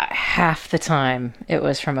 about half the time it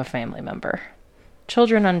was from a family member.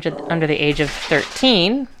 Children under the age of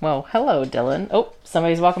 13. Well, hello, Dylan. Oh,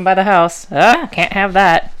 somebody's walking by the house. Can't have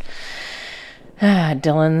that.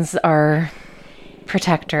 Dylan's our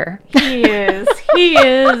protector. He is. He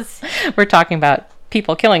is. We're talking about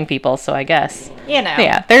people killing people, so I guess.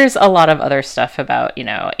 Yeah, there's a lot of other stuff about,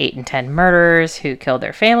 8 and 10 murders who killed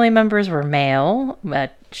their family members were male.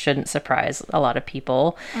 That shouldn't surprise a lot of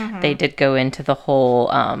people. Mm-hmm. They did go into the whole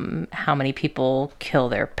how many people kill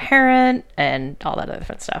their parent and all that other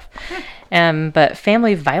fun stuff. But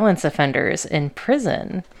family violence offenders in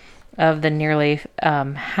prison, of the nearly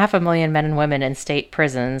 500,000 men and women in state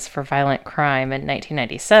prisons for violent crime in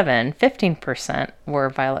 1997, 15% were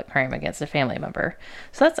violent crime against a family member.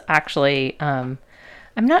 So that's actually, I'm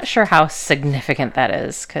not sure how significant that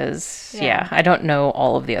is, because, I don't know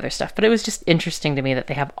all of the other stuff. But it was just interesting to me that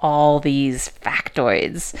they have all these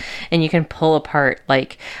factoids, and you can pull apart,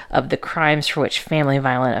 of the crimes for which family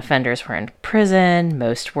violent offenders were in prison,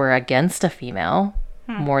 most were against a female.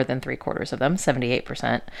 More than 3/4 of them,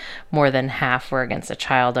 78%. More than half were against a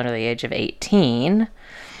child under the age of 18.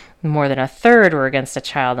 More than a third were against a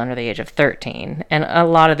child under the age of 13. And a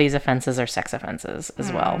lot of these offenses are sex offenses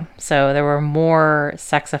as well. So there were more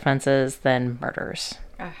sex offenses than murders.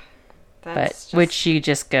 Which you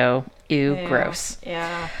just go, ew, gross.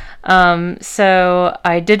 Yeah. So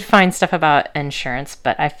I did find stuff about insurance,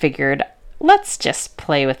 but I figured let's just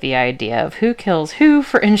play with the idea of who kills who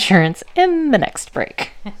for insurance in the next break.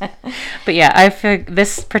 But yeah, I feel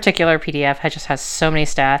this particular PDF just has so many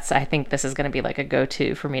stats. I think this is going to be like a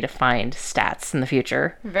go-to for me to find stats in the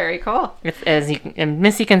future. Very cool. And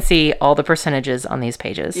Missy can see all the percentages on these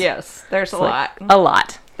pages. Yes, there's a lot. A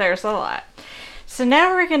lot. There's a lot. So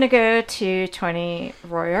now we're going to go to Tony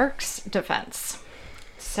Royark's defense.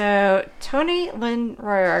 So Tony Lynn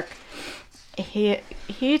Royark,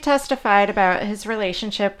 he testified about his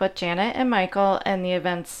relationship with Janet and Michael and the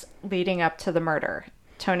events leading up to the murder.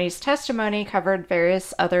 Tony's testimony covered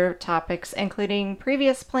various other topics, including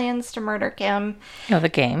previous plans to murder Kim. Oh, the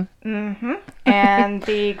game. Mm-hmm. And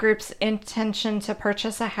the group's intention to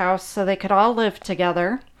purchase a house so they could all live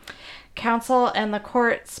together. Counsel and the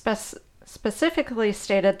court specifically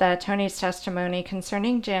stated that Tony's testimony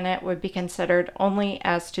concerning Janet would be considered only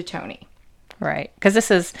as to Tony. Right.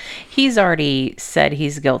 Because he's already said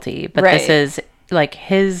he's guilty, but This is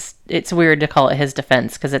it's weird to call it his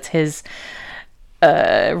defense because it's his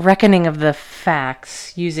reckoning of the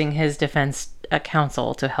facts using his defense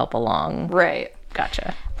counsel to help along. Right.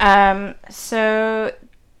 Gotcha. So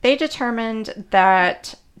they determined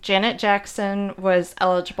that Janet Jackson was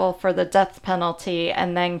eligible for the death penalty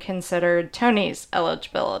and then considered Tony's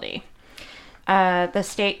eligibility. The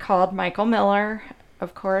state called Michael Miller,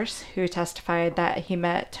 of course, who testified that he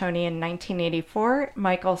met Tony in 1984.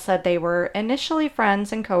 Michael said they were initially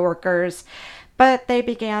friends and coworkers, but they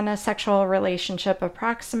began a sexual relationship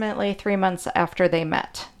approximately 3 months after they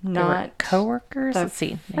met. Not coworkers. Let's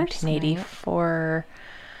see, 1984.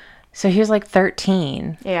 So he was like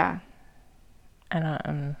 13. Yeah.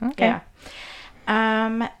 Okay.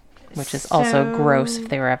 Yeah. Which is also gross if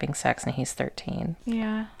they were having sex and he's 13.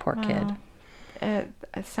 Yeah. Poor kid.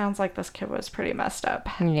 It sounds like this kid was pretty messed up.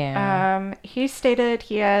 Yeah. He stated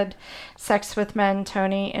he had sex with men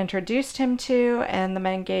Tony introduced him to, and the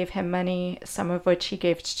men gave him money, some of which he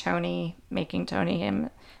gave to Tony, making Tony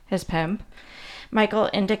his pimp. Michael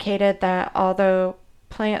indicated that although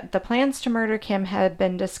the plans to murder Kim had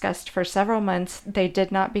been discussed for several months, they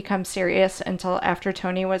did not become serious until after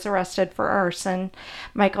Tony was arrested for arson.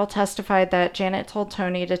 Michael testified that Janet told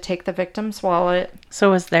Tony to take the victim's wallet.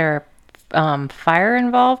 So was there fire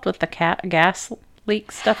involved with the gas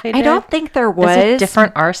leak stuff they did? I don't think there was. Is it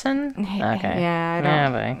different arson? Okay.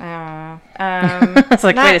 Yeah, I don't. It's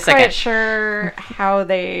like, wait a second. Not quite sure how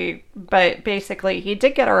but basically he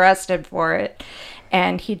did get arrested for it.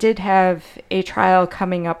 And he did have a trial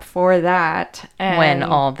coming up for that. And when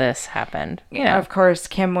all this happened. Of course,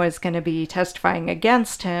 Kim was going to be testifying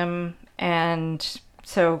against him. And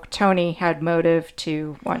so Tony had motive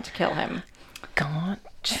to want to kill him.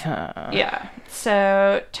 Gotcha. Yeah.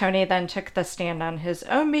 So Tony then took the stand on his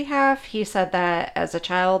own behalf. He said that as a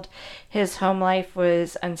child, his home life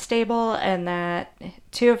was unstable and that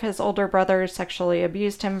 2 of his older brothers sexually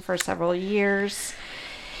abused him for several years.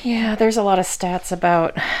 Yeah, there's a lot of stats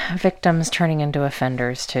about victims turning into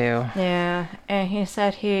offenders, too. Yeah, and he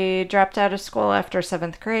said he dropped out of school after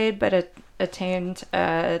 7th grade, but attained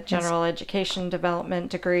a general education development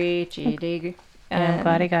degree, GED. And I'm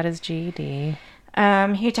glad he got his GED.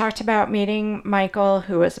 He talked about meeting Michael,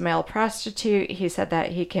 who was a male prostitute. He said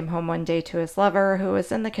that he came home one day to his lover, who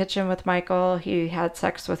was in the kitchen with Michael. He had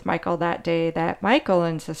sex with Michael that day, that Michael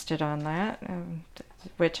insisted on that.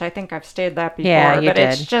 Which I think I've stated that before, but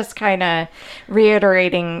it's just kind of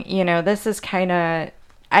reiterating, this is kind of,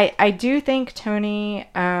 I do think Tony,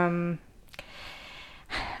 I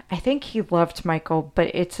think he loved Michael, but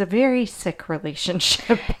it's a very sick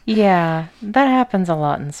relationship. Yeah, that happens a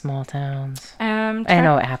lot in small towns. I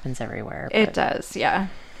know it happens everywhere. But... It does, yeah.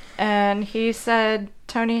 And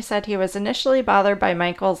Tony said he was initially bothered by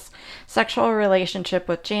Michael's sexual relationship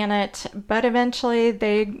with Janet, but eventually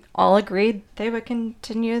they all agreed they would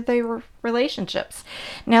continue their relationships.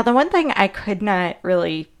 Now, the one thing I could not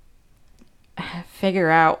really figure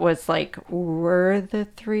out was, were the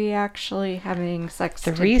 3 actually having sex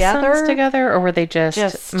together? Or were they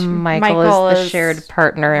just Michael is the shared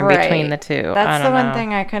partner in between the 2? That's the one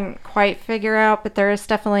thing I couldn't quite figure out, but there is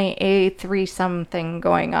definitely a threesome thing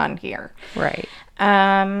going on here. Right.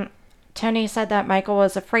 Tony said that Michael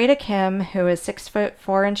was afraid of Kim, who is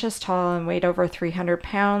 6'4" tall and weighed over 300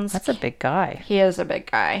 pounds. That's a big guy. He is a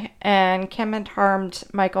big guy. And Kim had harmed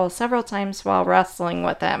Michael several times while wrestling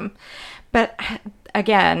with him. But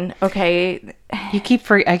again, okay. I keep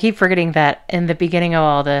forgetting that in the beginning of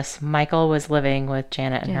all this, Michael was living with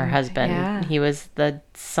Janet and her husband. Yeah. He was the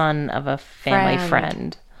son of a family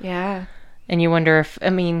friend. Yeah. And you wonder if,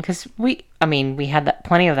 because we had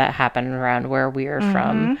plenty of that happen around where we are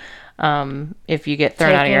from. If you get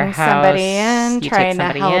thrown out of your house, somebody in, trying to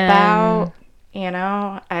help out,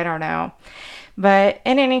 I don't know. But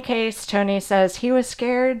in any case, Tony says he was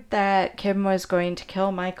scared that Kim was going to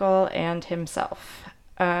kill Michael and himself.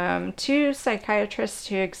 2 psychiatrists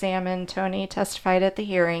who examined Tony testified at the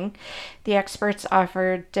hearing. The experts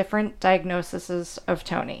offered different diagnoses of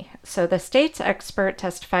Tony. So the state's expert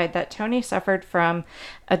testified that Tony suffered from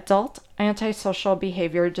adult antisocial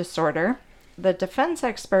behavior disorder. The defense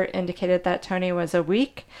expert indicated that Tony was a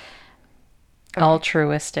weak,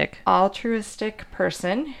 altruistic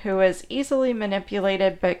person who was easily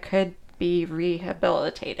manipulated but could be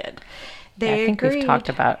rehabilitated. I think we've talked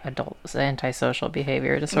about adult antisocial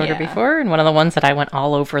behavior disorder before, and one of the ones that I went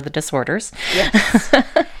all over the disorders. Yes.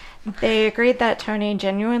 They agreed that Tony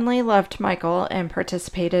genuinely loved Michael and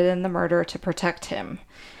participated in the murder to protect him.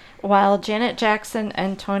 While Janet Jackson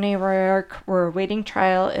and Tony Rourke were awaiting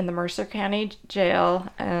trial in the Mercer County Jail,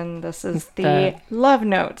 and this is the love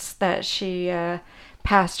notes that she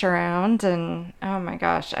passed around, and oh my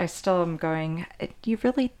gosh, I still am going, do you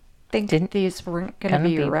really think these weren't going to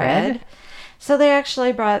be read? So they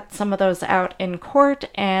actually brought some of those out in court,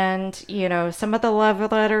 and, you know, some of the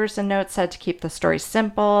love letters and notes said to keep the story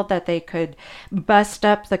simple, that they could bust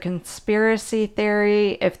up the conspiracy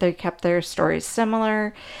theory if they kept their stories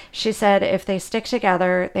similar. She said if they stick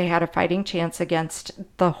together, they had a fighting chance against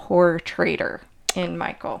the whore traitor in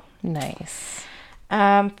Michael. Nice.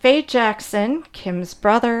 Faye Jackson, Kim's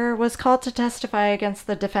brother, was called to testify against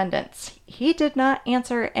the defendants. He did not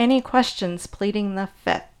answer any questions, pleading the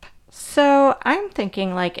fifth. So I'm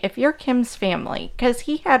thinking, like, if you're Kim's family, because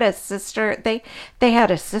he had a sister, they had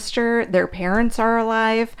a sister, their parents are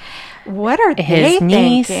alive. What are they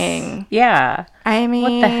thinking? Yeah. I mean,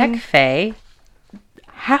 what the heck, Faye?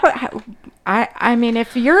 I mean,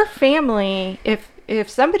 if your family, if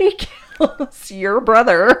somebody kills your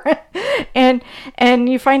brother, and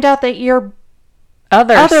you find out that your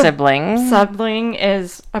other sibling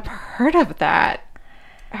is a part of that.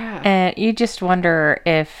 And you just wonder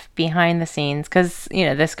if behind the scenes, because, you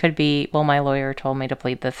know, this could be, well, my lawyer told me to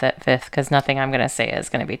plead the fifth because nothing I'm going to say is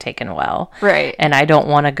going to be taken well. Right. And I don't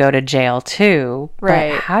want to go to jail too.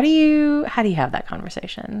 Right. But how do you have that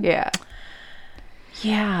conversation? Yeah.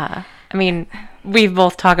 Yeah. I mean, we've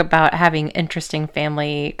both talked about having interesting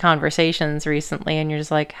family conversations recently, and you're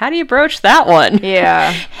just like, how do you broach that one?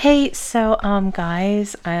 Yeah. Hey, so,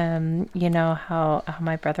 guys, you know how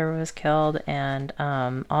my brother was killed and,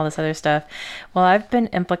 all this other stuff. Well, I've been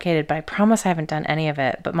implicated, but I promise I haven't done any of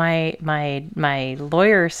it. But my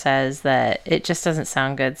lawyer says that it just doesn't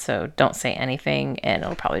sound good, so don't say anything, and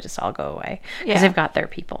it'll probably just all go away. Because they've got their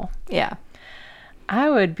people. Yeah. I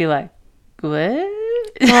would be like, what?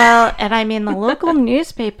 Well, and I mean, the local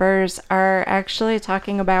newspapers are actually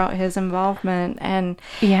talking about his involvement. And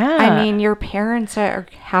yeah, I mean, your parents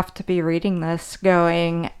have to be reading this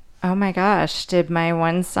going, oh my gosh, did my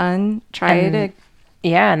one son try to...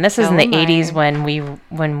 Yeah, and this is in the 80s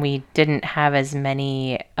when we didn't have as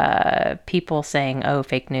many people saying, oh,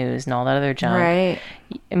 fake news and all that other junk. Right.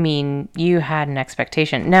 I mean, you had an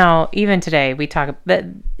expectation. Now, even today, we talk that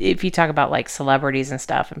if you talk about like celebrities and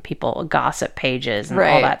stuff and people gossip pages and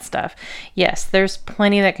all that stuff. Yes, there's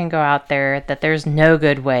plenty that can go out there that there's no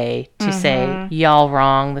good way to say, y'all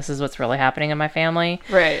wrong. This is what's really happening in my family.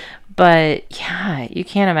 Right. But yeah, you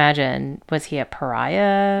can't imagine. Was he a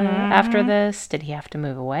pariah after this? Did he have to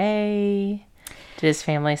move away? Did his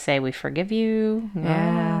family say, we forgive you?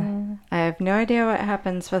 Yeah. I have no idea what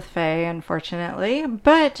happens with Faye, unfortunately.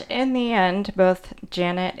 But in the end, both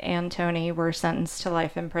Janet and Tony were sentenced to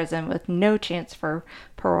life in prison with no chance for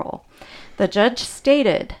parole. The judge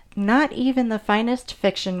stated, not even the finest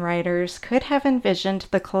fiction writers could have envisioned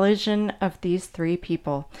the collision of these three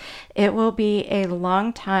people. It will be a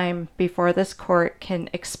long time before this court can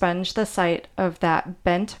expunge the sight of that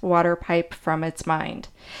bent water pipe from its mind.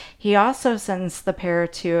 He also sentenced the pair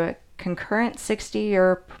to a concurrent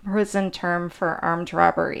 60-year prison term for armed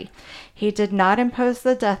robbery. He did not impose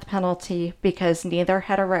the death penalty because neither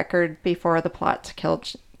had a record before the plot to kill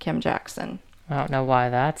Kim Jackson. I don't know why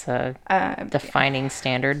that's a defining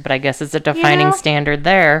standard, but I guess it's a defining standard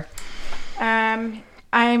there.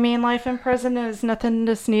 I mean, life in prison is nothing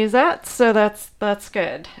to sneeze at, so that's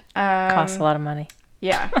good. Costs a lot of money.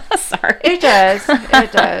 Yeah. Sorry. It does.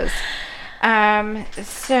 It does.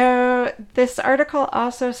 So this article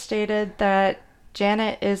also stated that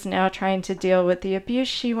Janet is now trying to deal with the abuse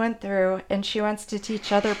she went through, and she wants to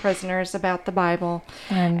teach other prisoners about the Bible.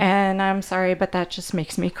 And I'm sorry, but that just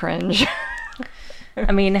makes me cringe.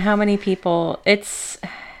 I mean, how many people...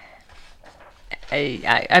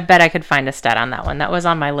 I bet I could find a stat on that one. That was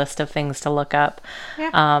on my list of things to look up.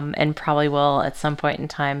 Yeah. And probably will at some point in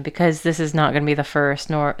time, because this is not going to be the first,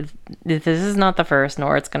 nor it's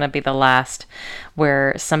going to be the last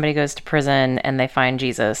where somebody goes to prison and they find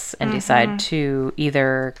Jesus and decide to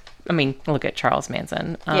either... I mean, look at Charles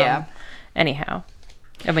Manson. Yeah. Anyhow.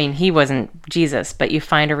 I mean, he wasn't Jesus, but you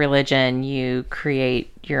find a religion, you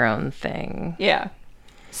create your own thing. Yeah.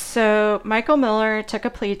 So Michael Miller took a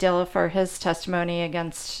plea deal for his testimony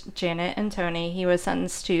against Janet and Tony. He was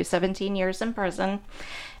sentenced to 17 years in prison.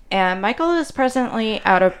 And Michael is presently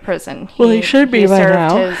out of prison. He should be by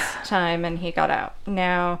now. He served his time and he got out.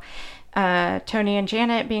 Now, Tony and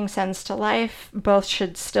Janet being sentenced to life, both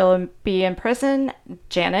should still be in prison.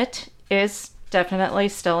 Janet is definitely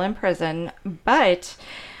still in prison, but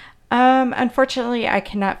Unfortunately, I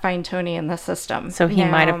cannot find Tony in the system. So he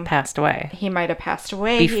might have passed away. He might have passed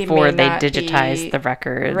away. Before they digitized the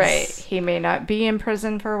records. Right. He may not be in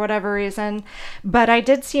prison for whatever reason. But I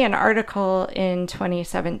did see an article in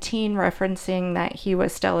 2017 referencing that he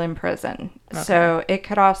was still in prison. Okay. So it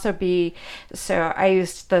could also be, so I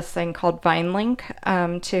used this thing called VineLink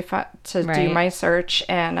to do my search.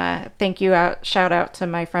 And shout out to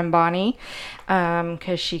my friend Bonnie,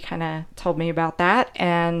 because she kind of told me about that.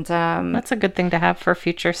 And that's a good thing to have for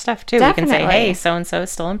future stuff too. Definitely. We can say, hey, so and so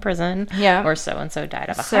is still in prison. Yeah. Or so and so died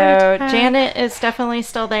of a heart So attack. Janet is definitely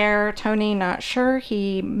still there. Tony, not sure.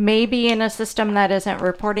 He may be in a system that isn't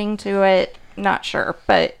reporting to it. Not sure.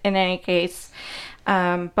 But in any case,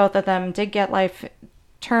 both of them did get life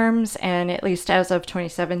terms, and at least as of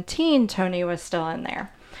 2017, Tony was still in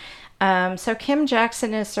there. So Kim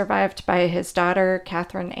Jackson is survived by his daughter,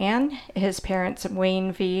 Catherine Ann, his parents,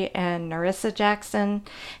 Wayne V. and Narissa Jackson,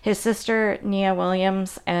 his sister, Nia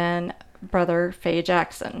Williams, and brother, Faye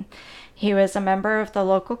Jackson. He was a member of the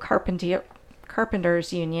local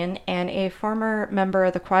Carpenters Union and a former member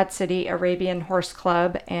of the Quad City Arabian Horse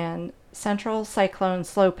Club and Central Cyclone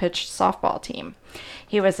slow pitch softball team.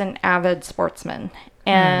 He was an avid sportsman.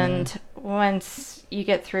 And once you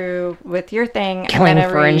get through with your thing, killing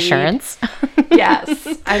for insurance. Yes,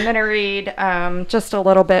 I'm going to read just a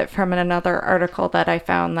little bit from another article that I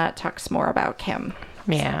found that talks more about Kim.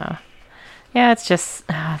 Yeah. Yeah, it's just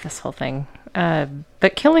this whole thing.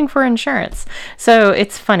 But killing for insurance. So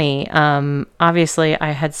it's funny. Obviously,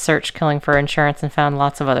 I had searched killing for insurance and found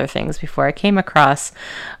lots of other things before I came across.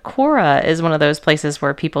 Quora is one of those places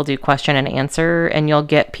where people do question and answer, and you'll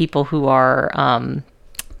get people who are...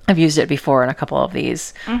 I've used it before in a couple of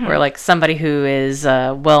these, where like somebody who is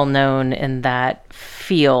well known in that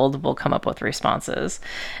field will come up with responses.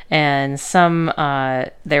 And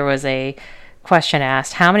there was a question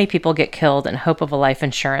asked, how many people get killed in hope of a life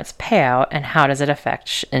insurance payout, and how does it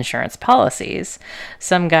affect insurance policies?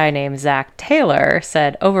 Some guy named Zach Taylor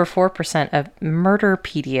said over 4% of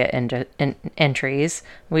Murderpedia entries.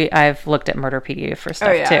 I've looked at Murderpedia for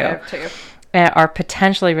stuff too. I have too. Are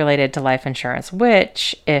potentially related to life insurance,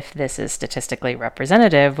 which, if this is statistically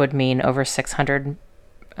representative, would mean over 600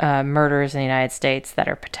 murders in the United States that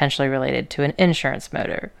are potentially related to an insurance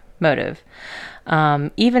motive.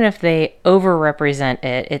 Even if they overrepresent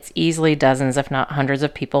it, it's easily dozens, if not hundreds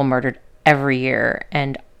of people murdered every year,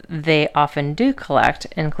 and they often do collect,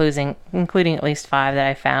 including at least 5 that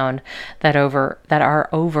I found that are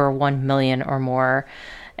over 1 million or more,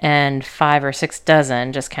 and 5 or 6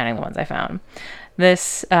 dozen, just counting the ones I found.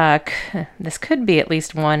 This could be at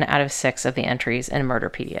least 1 out of 6 of the entries in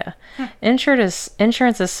Murderpedia. Insurance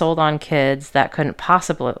is sold on kids that couldn't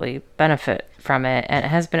possibly benefit from it, and it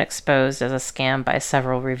has been exposed as a scam by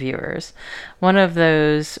several reviewers. One of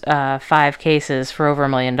those 5 cases for over $1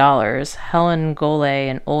 million, Helen Gole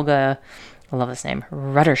and Olga, I love this name,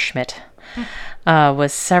 Rutterschmidt,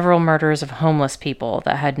 was several murders of homeless people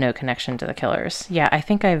that had no connection to the killers. Yeah, I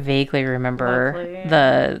think I vaguely remember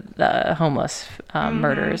the homeless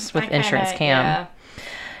murders with Insurance Scam. Yeah.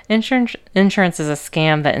 Insurance is a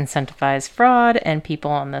scam that incentivizes fraud, and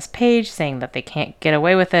people on this page saying that they can't get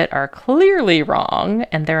away with it are clearly wrong,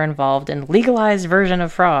 and they're involved in legalized version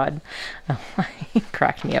of fraud. Oh, he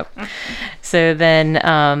cracked me up. So then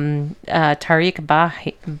Tariq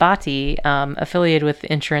Bhatti, affiliated with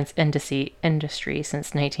the insurance industry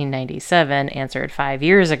since 1997, answered 5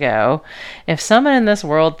 years ago, if someone in this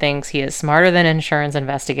world thinks he is smarter than insurance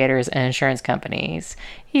investigators and insurance companies,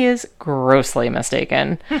 he is grossly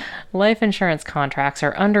mistaken. Life insurance contracts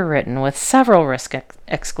are underwritten with several risk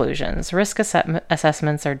exclusions. Risk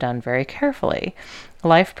assessments are done very carefully.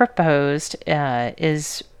 Life proposed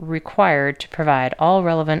is required to provide all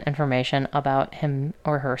relevant information about him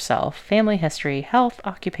or herself, family history, health,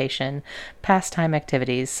 occupation, pastime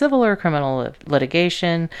activities, civil or criminal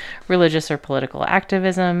litigation, religious or political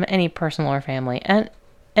activism, any personal or family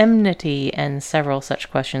enmity, and several such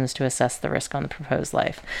questions to assess the risk on the proposed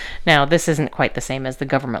life. Now, this isn't quite the same as the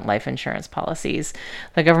government life insurance policies.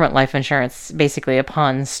 The government life insurance, basically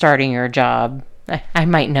upon starting your job, I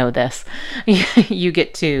might know this, you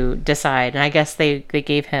get to decide, and I guess they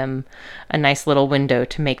gave him a nice little window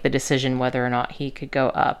to make the decision whether or not he could go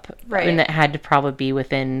up. Right. And it had to probably be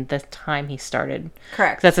within the time he started.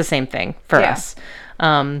 Correct. That's the same thing for us.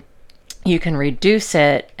 You can reduce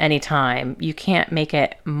it anytime. You can't make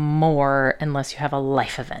it more unless you have a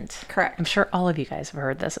life event. Correct. I'm sure all of you guys have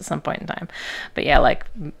heard this at some point in time. But yeah, like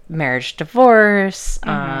marriage, divorce,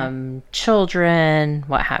 children,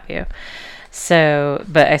 what have you. So,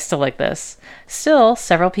 but I still like this. Still,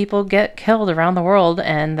 several people get killed around the world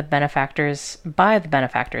and the benefactors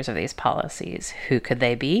of these policies. Who could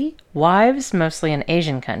they be? Wives, mostly in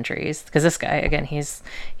Asian countries, because this guy, again,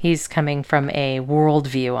 he's coming from a world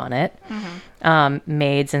view on it.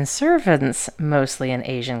 Maids and servants, mostly in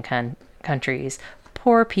Asian countries.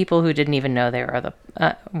 Poor people who didn't even know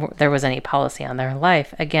there was any policy on their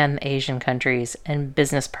life. Again, Asian countries, and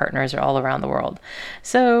business partners are all around the world.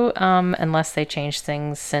 So unless they changed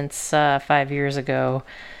things since 5 years ago,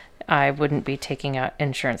 I wouldn't be taking out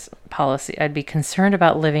insurance policy. I'd be concerned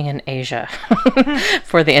about living in Asia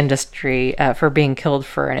for the industry, for being killed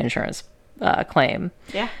for an insurance claim.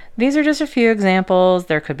 Yeah. These are just a few examples.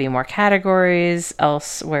 There could be more categories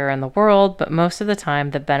elsewhere in the world, but most of the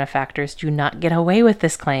time the benefactors do not get away with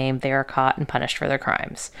this claim. They are caught and punished for their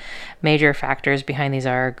crimes. Major factors behind these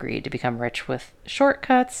are greed to become rich with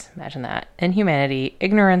shortcuts, imagine that, inhumanity,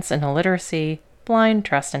 ignorance and illiteracy, blind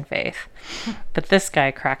trust and faith. But this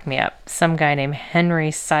guy cracked me up. Some guy named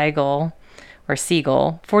Henry Siegel,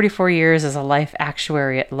 44 years as a life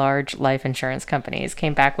actuary at large life insurance companies,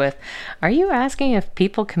 came back with, are you asking if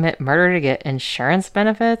people commit murder to get insurance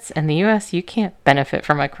benefits? In the U.S., you can't benefit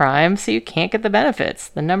from a crime, so you can't get the benefits.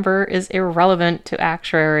 The number is irrelevant to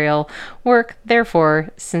actuarial work.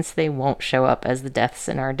 Therefore, since they won't show up as the deaths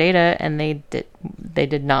in our data, and they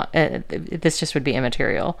did not, this just would be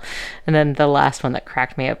immaterial. And then the last one that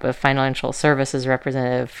cracked me up, a financial services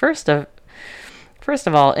representative. First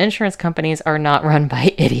of all, insurance companies are not run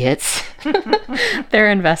by idiots.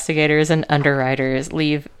 Their investigators and underwriters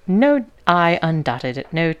leave no I undotted,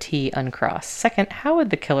 no T uncrossed. Second, how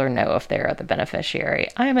would the killer know if they are the beneficiary?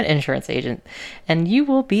 I am an insurance agent, and you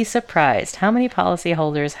will be surprised how many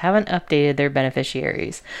policyholders haven't updated their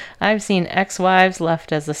beneficiaries. I've seen ex-wives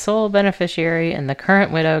left as the sole beneficiary, and the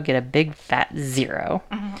current widow get a big fat 0.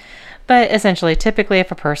 But essentially, typically,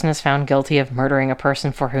 if a person is found guilty of murdering a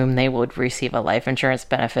person for whom they would receive a life insurance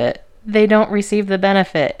benefit, they don't receive the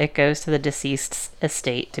benefit. It goes to the deceased's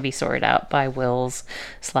estate to be sorted out by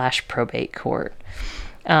wills/probate court.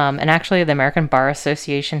 And actually, the American Bar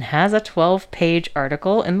Association has a 12-page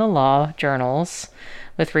article in the law journals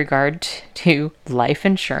with regard to life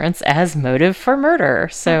insurance as motive for murder.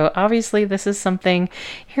 So obviously this is something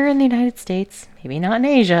here in the United States, maybe not in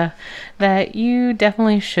Asia, that you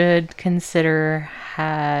definitely should consider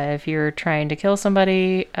if you're trying to kill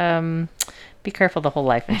somebody. Be careful of the whole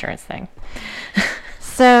life insurance thing.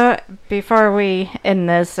 So before we end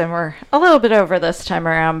this, and we're a little bit over this time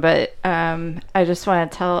around, but I just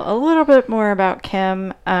want to tell a little bit more about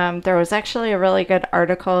Kim. There was actually a really good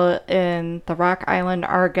article in the Rock Island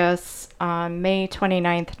Argus on May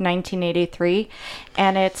 29th, 1983,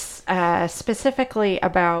 and it's specifically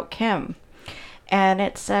about Kim. And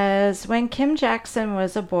it says, when Kim Jackson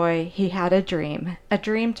was a boy, he had a dream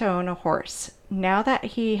to own a horse. Now that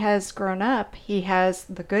he has grown up, he has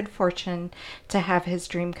the good fortune to have his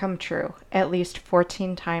dream come true, at least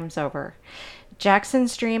 14 times over.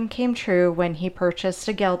 Jackson's dream came true when he purchased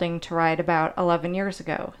a gelding to ride about 11 years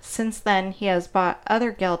ago. Since then, he has bought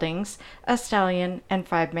other geldings, a stallion, and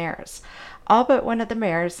 5 mares. All but one of the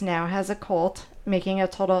mares now has a colt, making a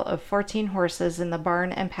total of 14 horses in the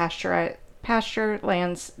barn and pasture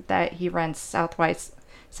lands that he rents southwest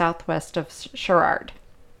of Sherrard.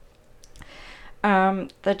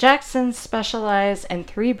 The Jacksons specialize in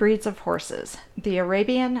 3 breeds of horses, the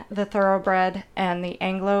Arabian, the Thoroughbred, and the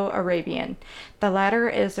Anglo-Arabian. The latter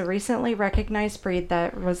is a recently recognized breed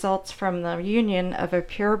that results from the union of a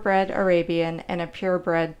purebred Arabian and a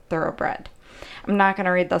purebred Thoroughbred. I'm not going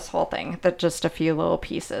to read this whole thing, but just a few little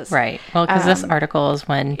pieces. Right. Well, because this article is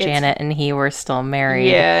when Janet and he were still married.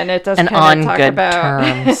 Yeah, and it does and kind on of talk good about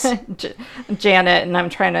terms. Janet, and I'm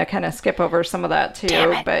trying to kind of skip over some of that too.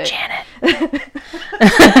 Damn it, but Janet.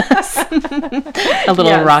 A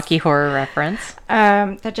little Rocky Horror reference.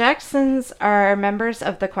 The Jacksons are members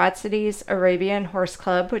of the Quad Cities Arabian Horse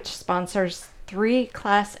Club, which sponsors 3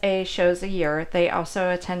 Class A shows a year. They also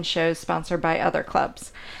attend shows sponsored by other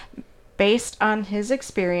clubs. Based on his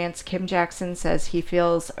experience, Kim Jackson says he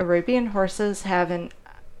feels Arabian horses have an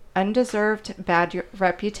undeserved bad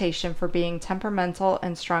reputation for being temperamental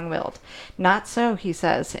and strong-willed. Not so, he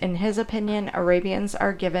says. In his opinion, Arabians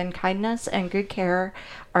are given kindness and good care,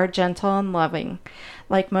 are gentle and loving.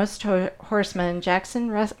 Like most horsemen,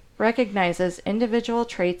 Jackson recognizes individual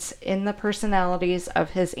traits in the personalities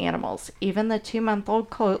of his animals. Even the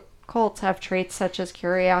 2-month-old colts have traits such as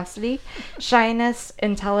curiosity, shyness,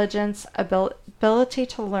 intelligence, ability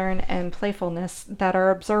to learn, and playfulness that are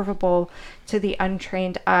observable to the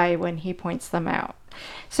untrained eye when he points them out.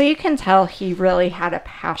 So you can tell he really had a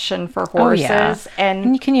passion for horses. Oh, yeah.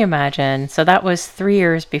 And can you imagine? So that was 3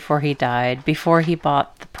 years before he died, before he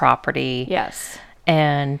bought the property. Yes.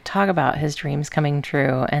 And talk about his dreams coming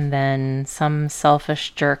true. And then some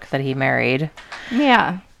selfish jerk that he married.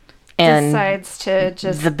 Yeah. And decides to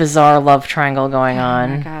just... the bizarre love triangle going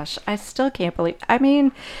on. Oh my gosh. I still can't believe... I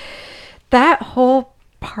mean, that whole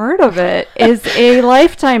part of it is a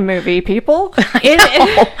Lifetime movie, people.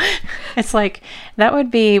 It's like that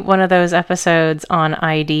would be one of those episodes on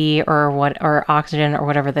ID or Oxygen or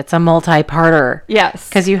whatever that's a multi-parter. Yes.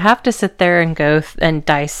 Because you have to sit there and go and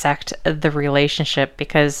dissect the relationship,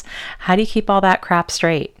 because how do you keep all that crap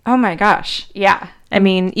straight? Oh my gosh. Yeah. I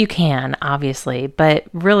mean, you can, obviously, but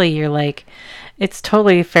really you're like, it's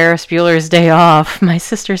totally Ferris Bueller's Day Off. My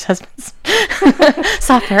sister's husband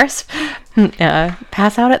saw Ferris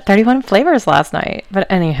pass out at 31 Flavors last night. But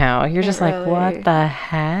anyhow, you're just like, what the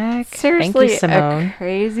heck? Seriously, thank you, Simone. A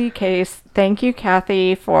crazy case. Thank you,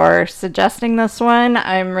 Kathy, for suggesting this one.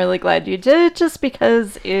 I'm really glad you did, just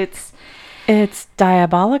because it's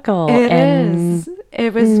diabolical.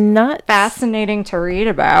 It was nuts. fascinating to read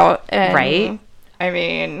about. And, right? I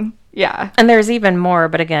mean, yeah. And there's even more,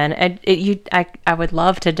 but again, I would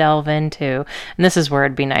love to delve into, and this is where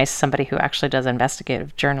it'd be nice, somebody who actually does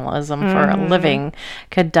investigative journalism for a living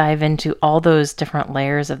could dive into all those different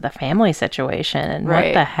layers of the family situation and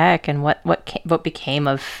what the heck and what became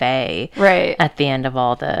of Faye at the end of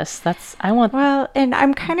all this. Well, and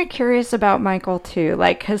I'm kind of curious about Michael too,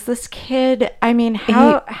 like, because this kid, I mean,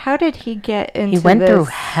 how did he get into this? He went through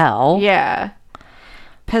hell. Yeah.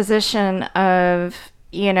 Position of,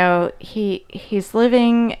 you know, he's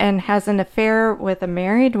living and has an affair with a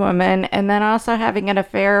married woman, and then also having an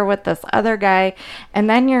affair with this other guy, and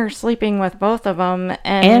then you're sleeping with both of them,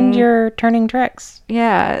 and you're turning tricks.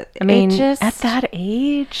 Yeah. I mean, at that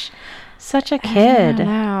age, such a kid. I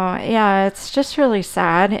know. Yeah, it's just really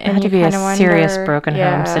sad. It had to be a serious broken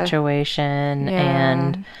home situation,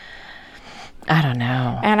 and I don't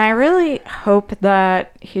know. And I really hope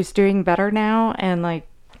that he's doing better now, and, like,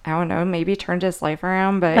 I don't know, maybe turned his life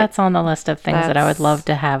around, but... That's on the list of things that I would love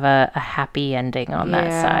to have a happy ending on that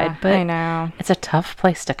side. But I know. It's a tough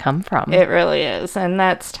place to come from. It really is. And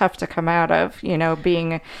that's tough to come out of, you know,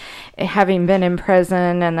 having been in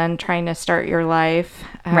prison and then trying to start your life.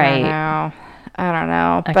 I don't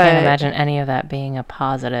know. I can't imagine any of that being a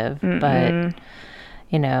positive. But,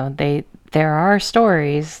 you know, there are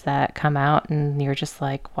stories that come out and you're just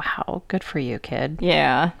like, wow, good for you, kid.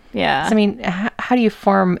 Yeah. Yeah. So, I mean, how do you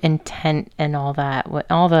form intent and all that?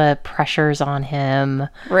 All the pressures on him.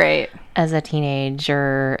 Right. As a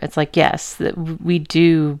teenager. It's like, yes, we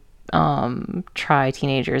do try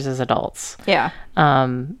teenagers as adults. Yeah.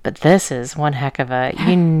 But this is one heck of a,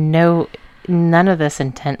 none of this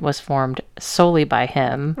intent was formed solely by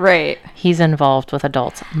him. Right. He's involved with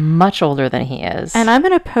adults much older than he is. And I'm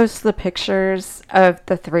going to post the pictures of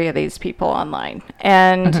the three of these people online.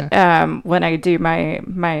 And when I do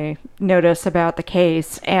my notice about the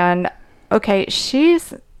case, and okay,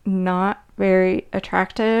 she's not very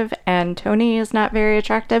attractive, and Tony is not very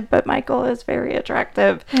attractive, but Michael is very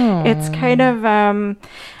attractive. It's kind of,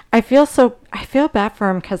 I feel bad for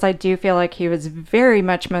him, because I do feel like he was very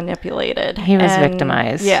much manipulated. He was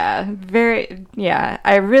victimized. Yeah,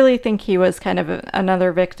 I really think he was kind of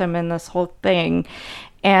another victim in this whole thing.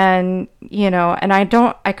 And, you know, and I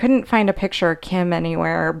couldn't find a picture of Kim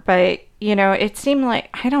anywhere, but, you know, it seemed like,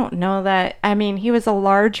 I don't know that, I mean, he was a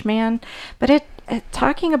large man, but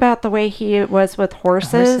talking about the way he was with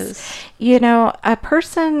horses, you know, a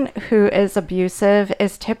person who is abusive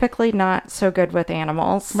is typically not so good with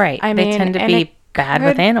animals. Right. They tend to be bad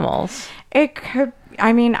with animals. It could,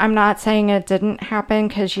 I mean, I'm not saying it didn't happen,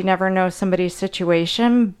 because you never know somebody's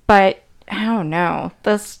situation, but I don't know.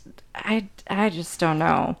 I just don't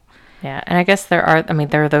know. Yeah, and I guess there are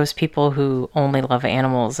those people who only love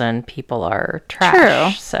animals and people are trash.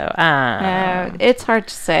 True. So, it's hard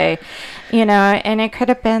to say, you know, and it could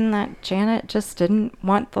have been that Janet just didn't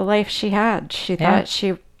want the life she had. She thought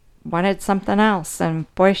she wanted something else,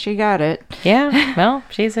 and boy, she got it. Yeah, well,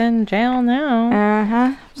 she's in jail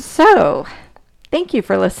now. So, thank you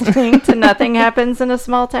for listening to Nothing Happens in a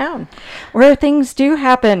Small Town, where things do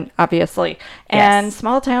happen, obviously. And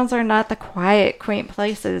small towns are not the quiet, quaint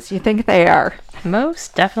places you think they are.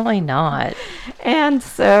 Most definitely not. And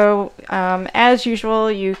so, as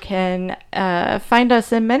usual, you can find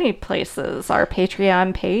us in many places. Our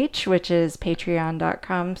Patreon page, which is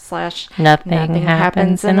Nothing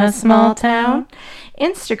happens in a small town.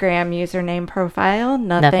 Instagram username profile,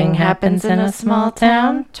 Nothing Happens in a Small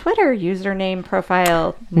Town. Twitter username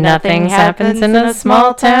profile, Nothing happens in a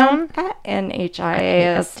small town. At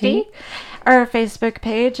NHIAST. Our Facebook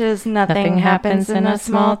page is Nothing Happens in a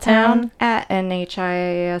Small Town at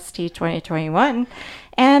NHIAST 2021.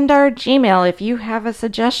 And our Gmail, if you have a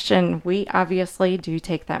suggestion, we obviously do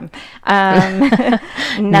take them.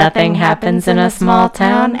 Nothing happens in a small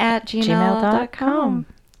town at gmail.com.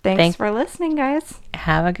 Thanks for listening, guys.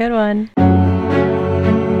 Have a good one.